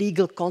 the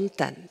illegal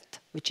content,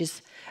 which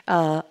is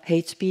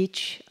hate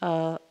speech,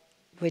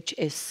 which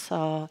is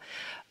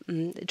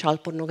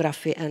child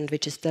pornography, and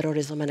which is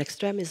terrorism and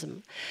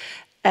extremism.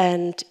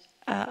 And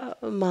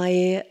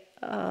my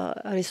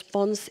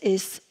response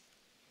is,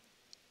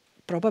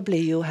 probably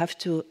you have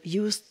to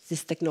use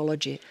this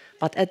technology,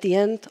 but at the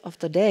end of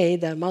the day,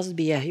 there must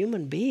be a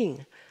human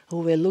being who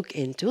will look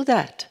into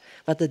that,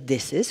 whether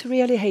this is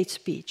really hate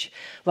speech,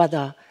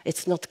 whether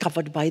it's not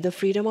covered by the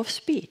freedom of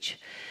speech.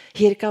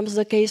 Here comes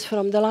the case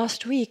from the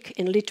last week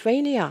in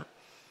Lithuania.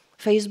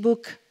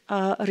 Facebook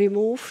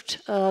removed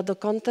the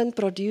content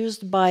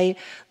produced by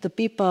the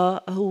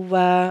people who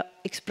were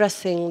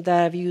expressing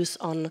their views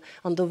on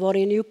the war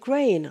in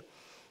Ukraine,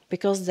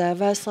 because there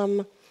were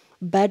some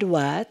bad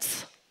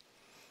words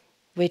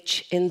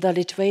which in the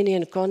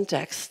Lithuanian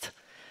context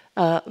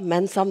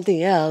meant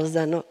something else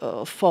than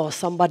for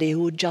somebody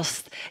who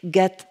just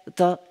gets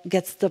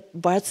the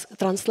words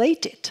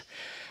translated.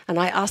 And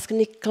I asked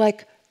Nick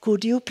Clegg,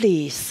 could you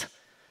please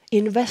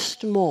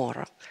invest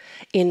more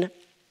in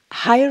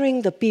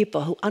hiring the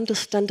people who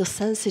understand the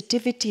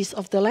sensitivities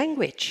of the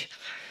language?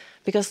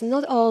 Because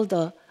not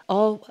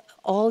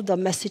all the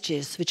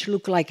messages which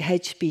look like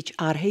hate speech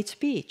are hate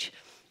speech.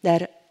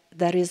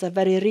 There is a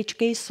very rich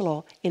case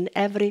law in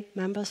every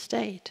member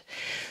state.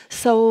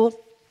 So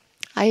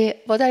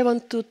what I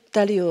want to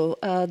tell you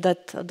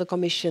that the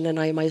Commission and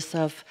I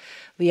myself,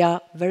 we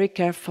are very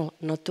careful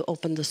not to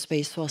open the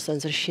space for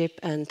censorship,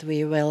 and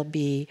we will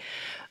be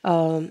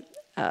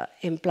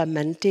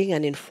implementing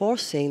and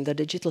enforcing the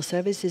Digital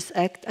Services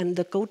Act and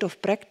the Code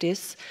of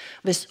Practice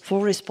with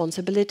full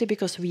responsibility,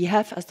 because we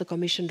have, as the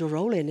Commission, the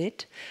role in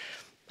it.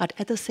 But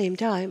at the same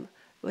time,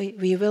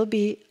 we will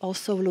be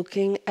also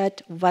looking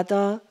at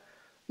whether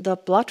the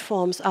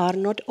platforms are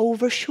not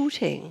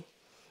overshooting,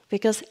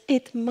 because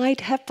it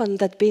might happen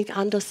that being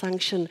under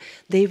sanction,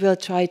 they will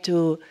try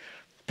to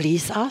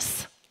please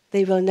us.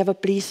 They will never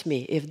please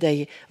me if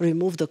they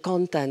remove the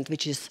content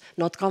which is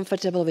not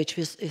comfortable, which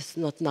is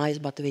not nice,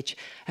 but which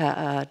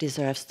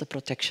deserves the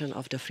protection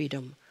of the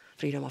freedom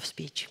of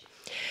speech.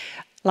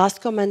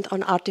 Last comment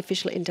on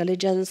artificial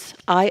intelligence.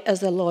 I,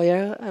 as a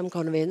lawyer, am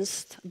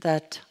convinced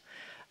that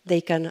they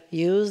can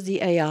use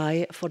the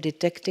AI for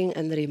detecting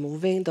and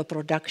removing the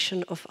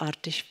production of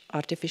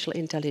artificial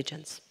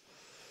intelligence.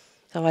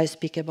 So I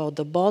speak about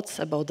the bots,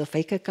 about the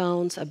fake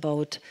accounts,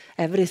 about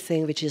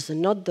everything which is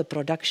not the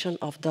production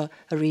of the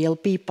real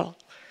people.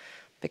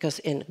 Because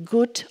in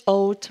good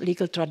old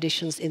legal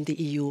traditions in the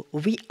EU,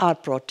 we are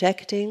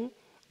protecting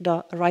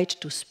the right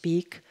to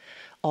speak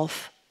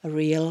of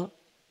real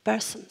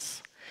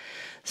persons.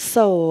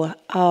 So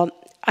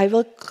I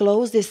will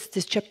close this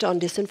chapter on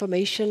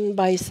disinformation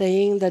by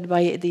saying that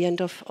by the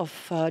end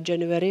of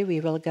January, we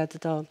will get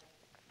the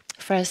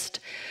first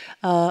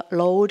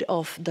load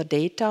of the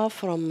data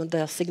from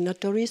the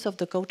signatories of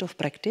the Code of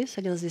Practice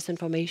against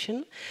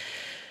disinformation.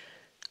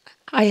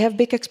 I have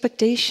big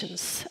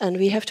expectations, and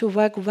we have to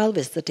work well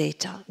with the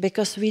data,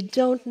 because we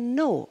don't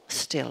know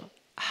still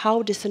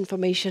how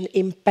disinformation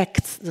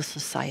impacts the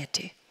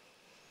society.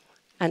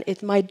 And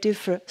it might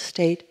differ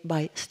state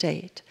by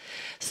state.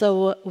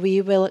 So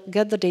we will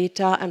get the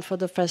data, and for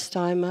the first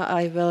time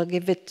I will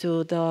give it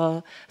to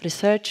the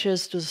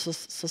researchers, to the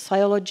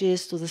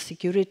sociologists, to the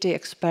security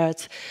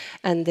experts,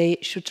 and they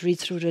should read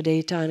through the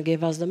data and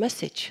give us the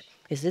message.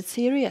 Is it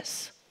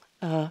serious?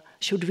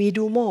 Should we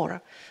do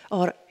more?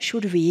 Or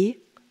should we,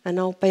 and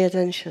now pay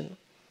attention,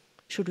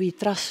 should we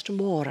trust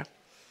more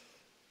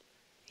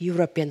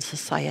European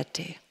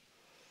society,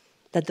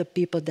 that the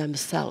people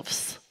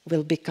themselves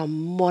will become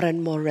more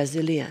and more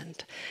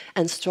resilient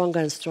and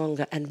stronger,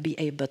 and be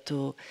able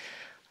to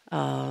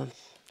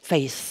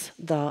face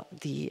the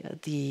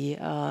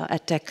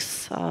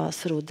attacks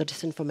through the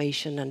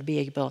disinformation and be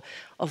able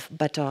of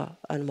better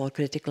and more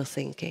critical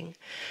thinking.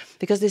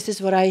 Because this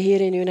is what I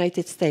hear in the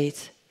United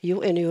States.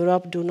 You in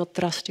Europe do not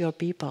trust your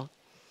people.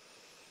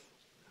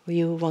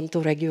 You want to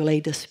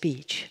regulate the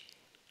speech.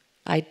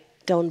 I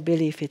don't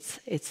believe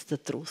it's the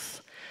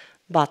truth.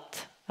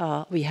 But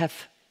we have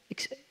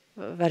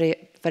very,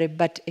 very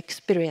bad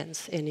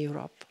experience in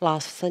Europe.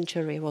 Last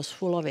century was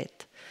full of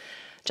it.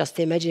 Just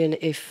imagine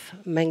if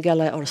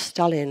Mengele or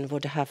Stalin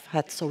would have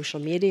had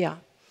social media.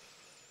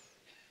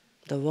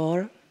 The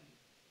war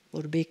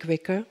would be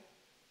quicker,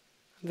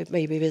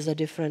 maybe with a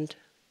different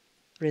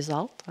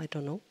result, I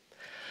don't know.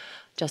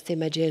 Just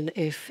imagine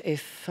if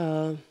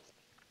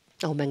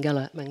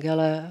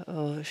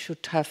Mengele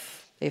should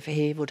have, if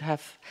he would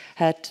have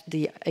had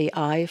the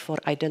AI for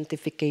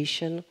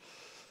identification,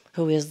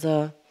 who is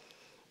the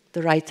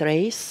right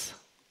race,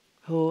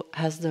 who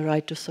has the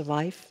right to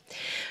survive.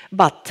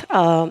 But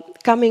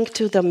coming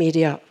to the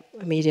Media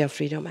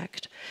Freedom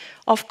Act,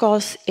 of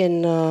course,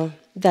 in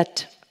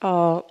that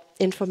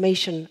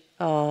information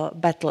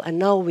battle, and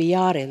now we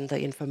are in the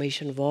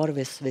information war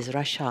with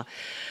Russia,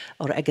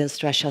 or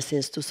against Russia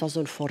since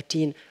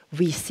 2014,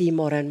 we see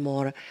more and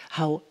more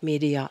how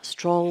media,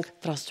 strong,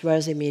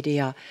 trustworthy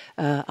media,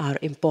 are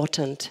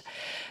important.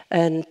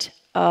 And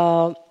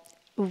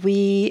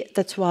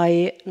that's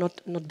why,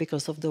 not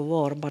because of the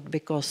war, but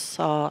because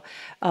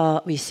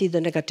we see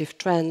the negative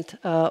trend,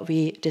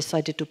 we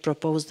decided to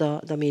propose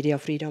the Media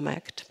Freedom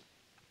Act.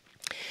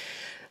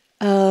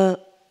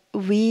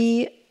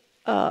 We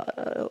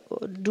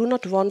do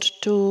not want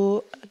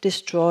to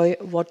destroy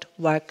what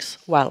works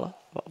well,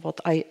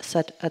 what I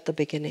said at the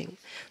beginning.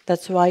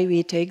 That's why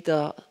we take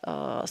the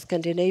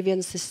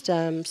Scandinavian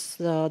systems,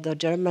 the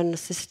German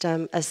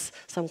system as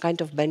some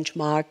kind of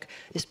benchmark,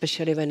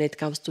 especially when it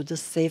comes to the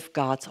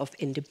safeguards of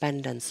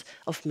independence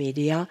of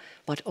media,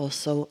 but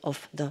also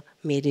of the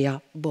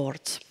media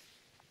boards.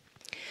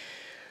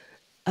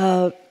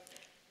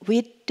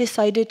 We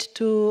decided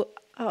to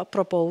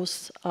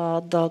propose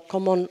the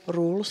common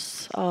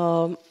rules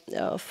for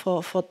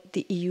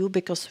the EU,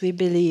 because we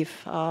believe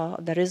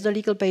there is the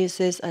legal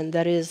basis and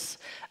there is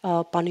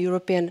a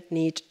pan-European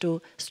need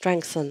to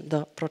strengthen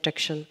the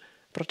protection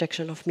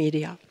of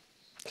media.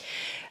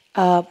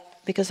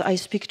 Because I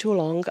speak too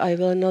long, I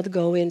will not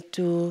go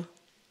into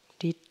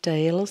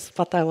details,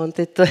 but I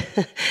wanted to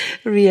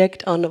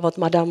react on what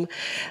Madam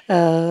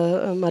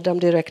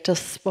Director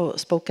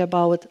spoke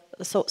about.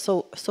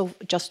 So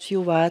just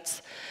few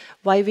words.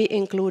 Why we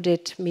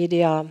included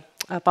media,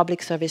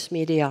 public service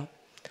media,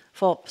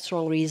 for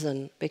strong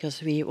reason,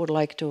 because we would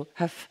like to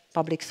have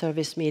public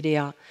service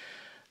media,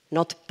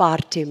 not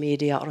party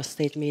media or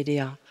state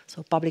media,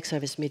 so public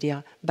service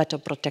media better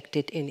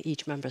protected in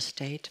each member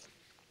state.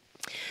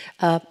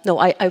 No,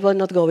 I will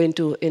not go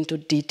into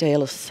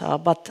details,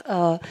 but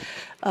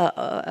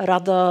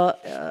rather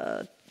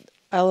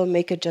I will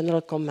make a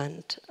general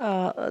comment.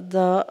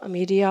 The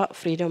Media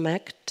Freedom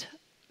Act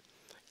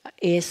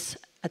is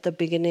at the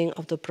beginning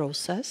of the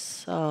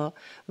process.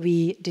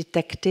 We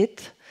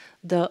detected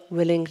the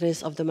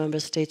willingness of the member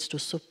states to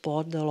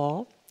support the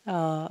law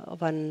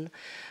when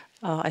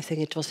I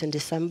think it was in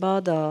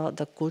December,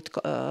 the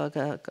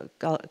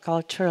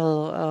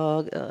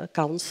Cultural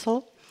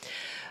Council.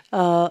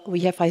 We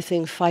have, I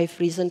think, 5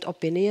 recent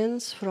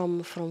opinions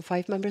from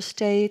 5 member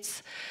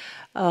states.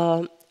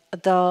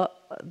 The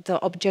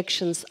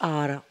objections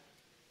are,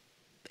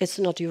 it's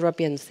not a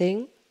European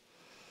thing.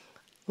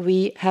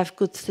 We have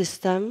good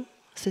system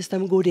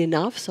good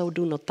enough, so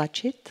do not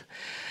touch it.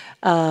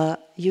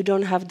 You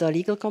don't have the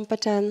legal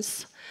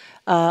competence.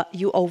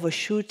 You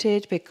overshoot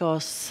it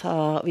because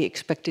we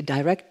expected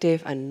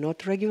directive and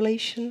not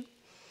regulation.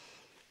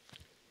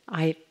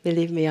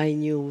 Believe me, I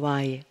knew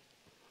why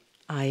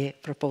I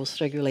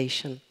proposed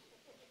regulation,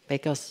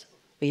 because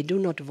we do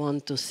not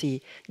want to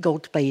see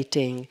goat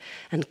baiting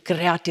and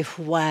creative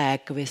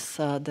work with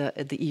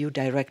the EU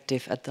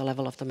directive at the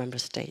level of the member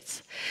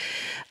states,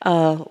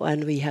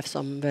 when we have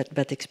some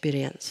bad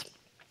experience.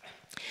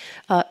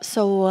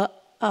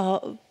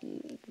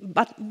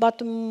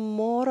 But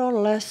more or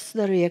less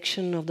the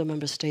reaction of the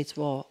member states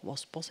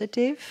was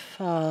positive.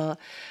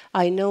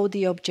 I know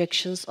the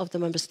objections of the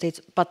member states,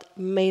 but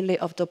mainly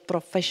of the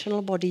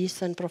professional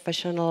bodies and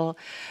professional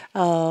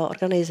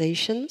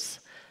organizations.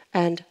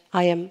 And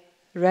I am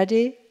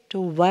ready to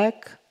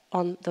work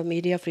on the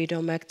Media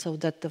Freedom Act so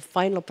that the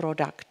final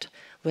product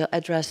will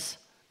address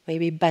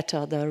maybe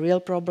better the real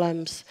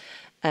problems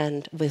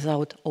and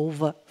without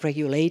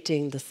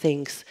over-regulating the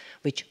things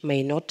which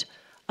may not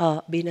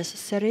be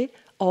necessary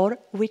or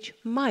which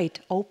might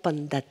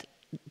open that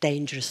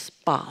dangerous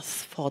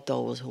path for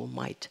those who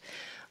might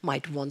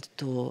want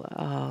to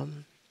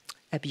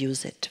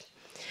abuse it.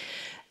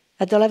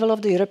 At the level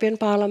of the European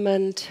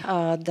Parliament,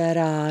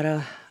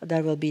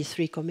 there will be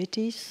 3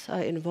 committees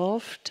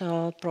involved.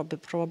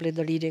 Probably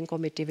the leading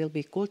committee will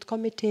be Cult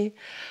Committee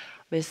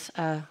with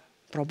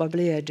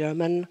probably a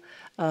German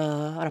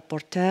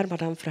rapporteur,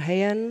 Madame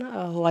Verheyen,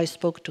 who I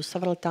spoke to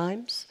several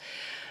times.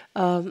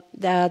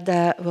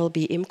 There will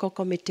be IMCO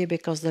committee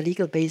because the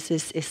legal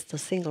basis is the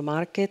single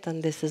market,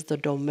 and this is the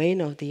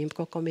domain of the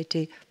IMCO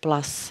committee,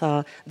 plus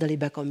the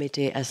LIBE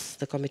committee as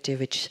the committee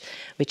which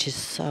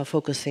is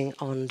focusing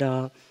on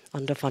the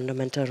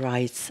fundamental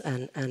rights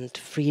and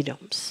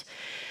freedoms.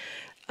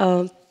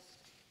 And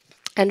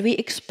we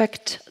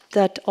expect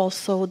that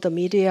also the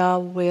media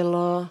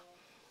will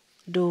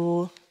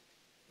do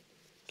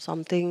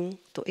something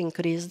to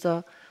increase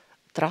the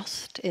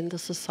trust in the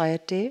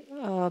society,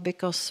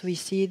 because we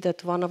see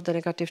that one of the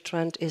negative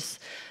trends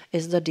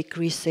is the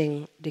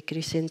decreasing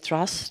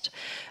trust.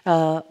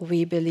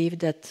 We believe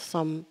that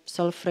some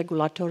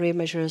self-regulatory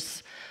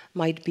measures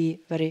might be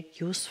very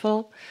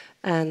useful,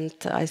 and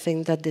I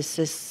think that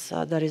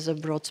there is a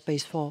broad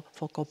space for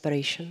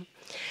cooperation.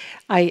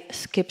 I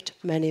skipped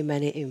many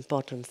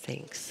important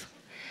things,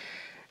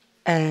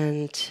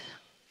 and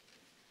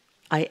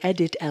I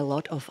added a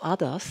lot of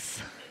others.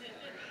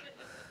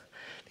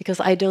 Because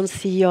I don't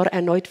see your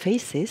annoyed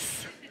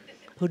faces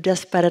who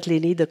desperately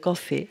need a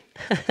coffee.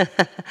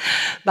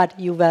 But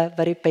you were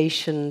very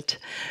patient,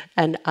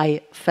 and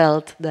I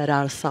felt there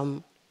are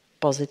some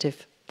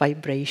positive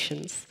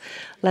vibrations.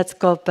 Let's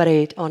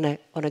cooperate on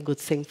a good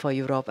thing for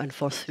Europe and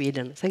for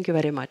Sweden. Thank you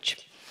very much.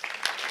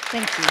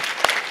 Thank you.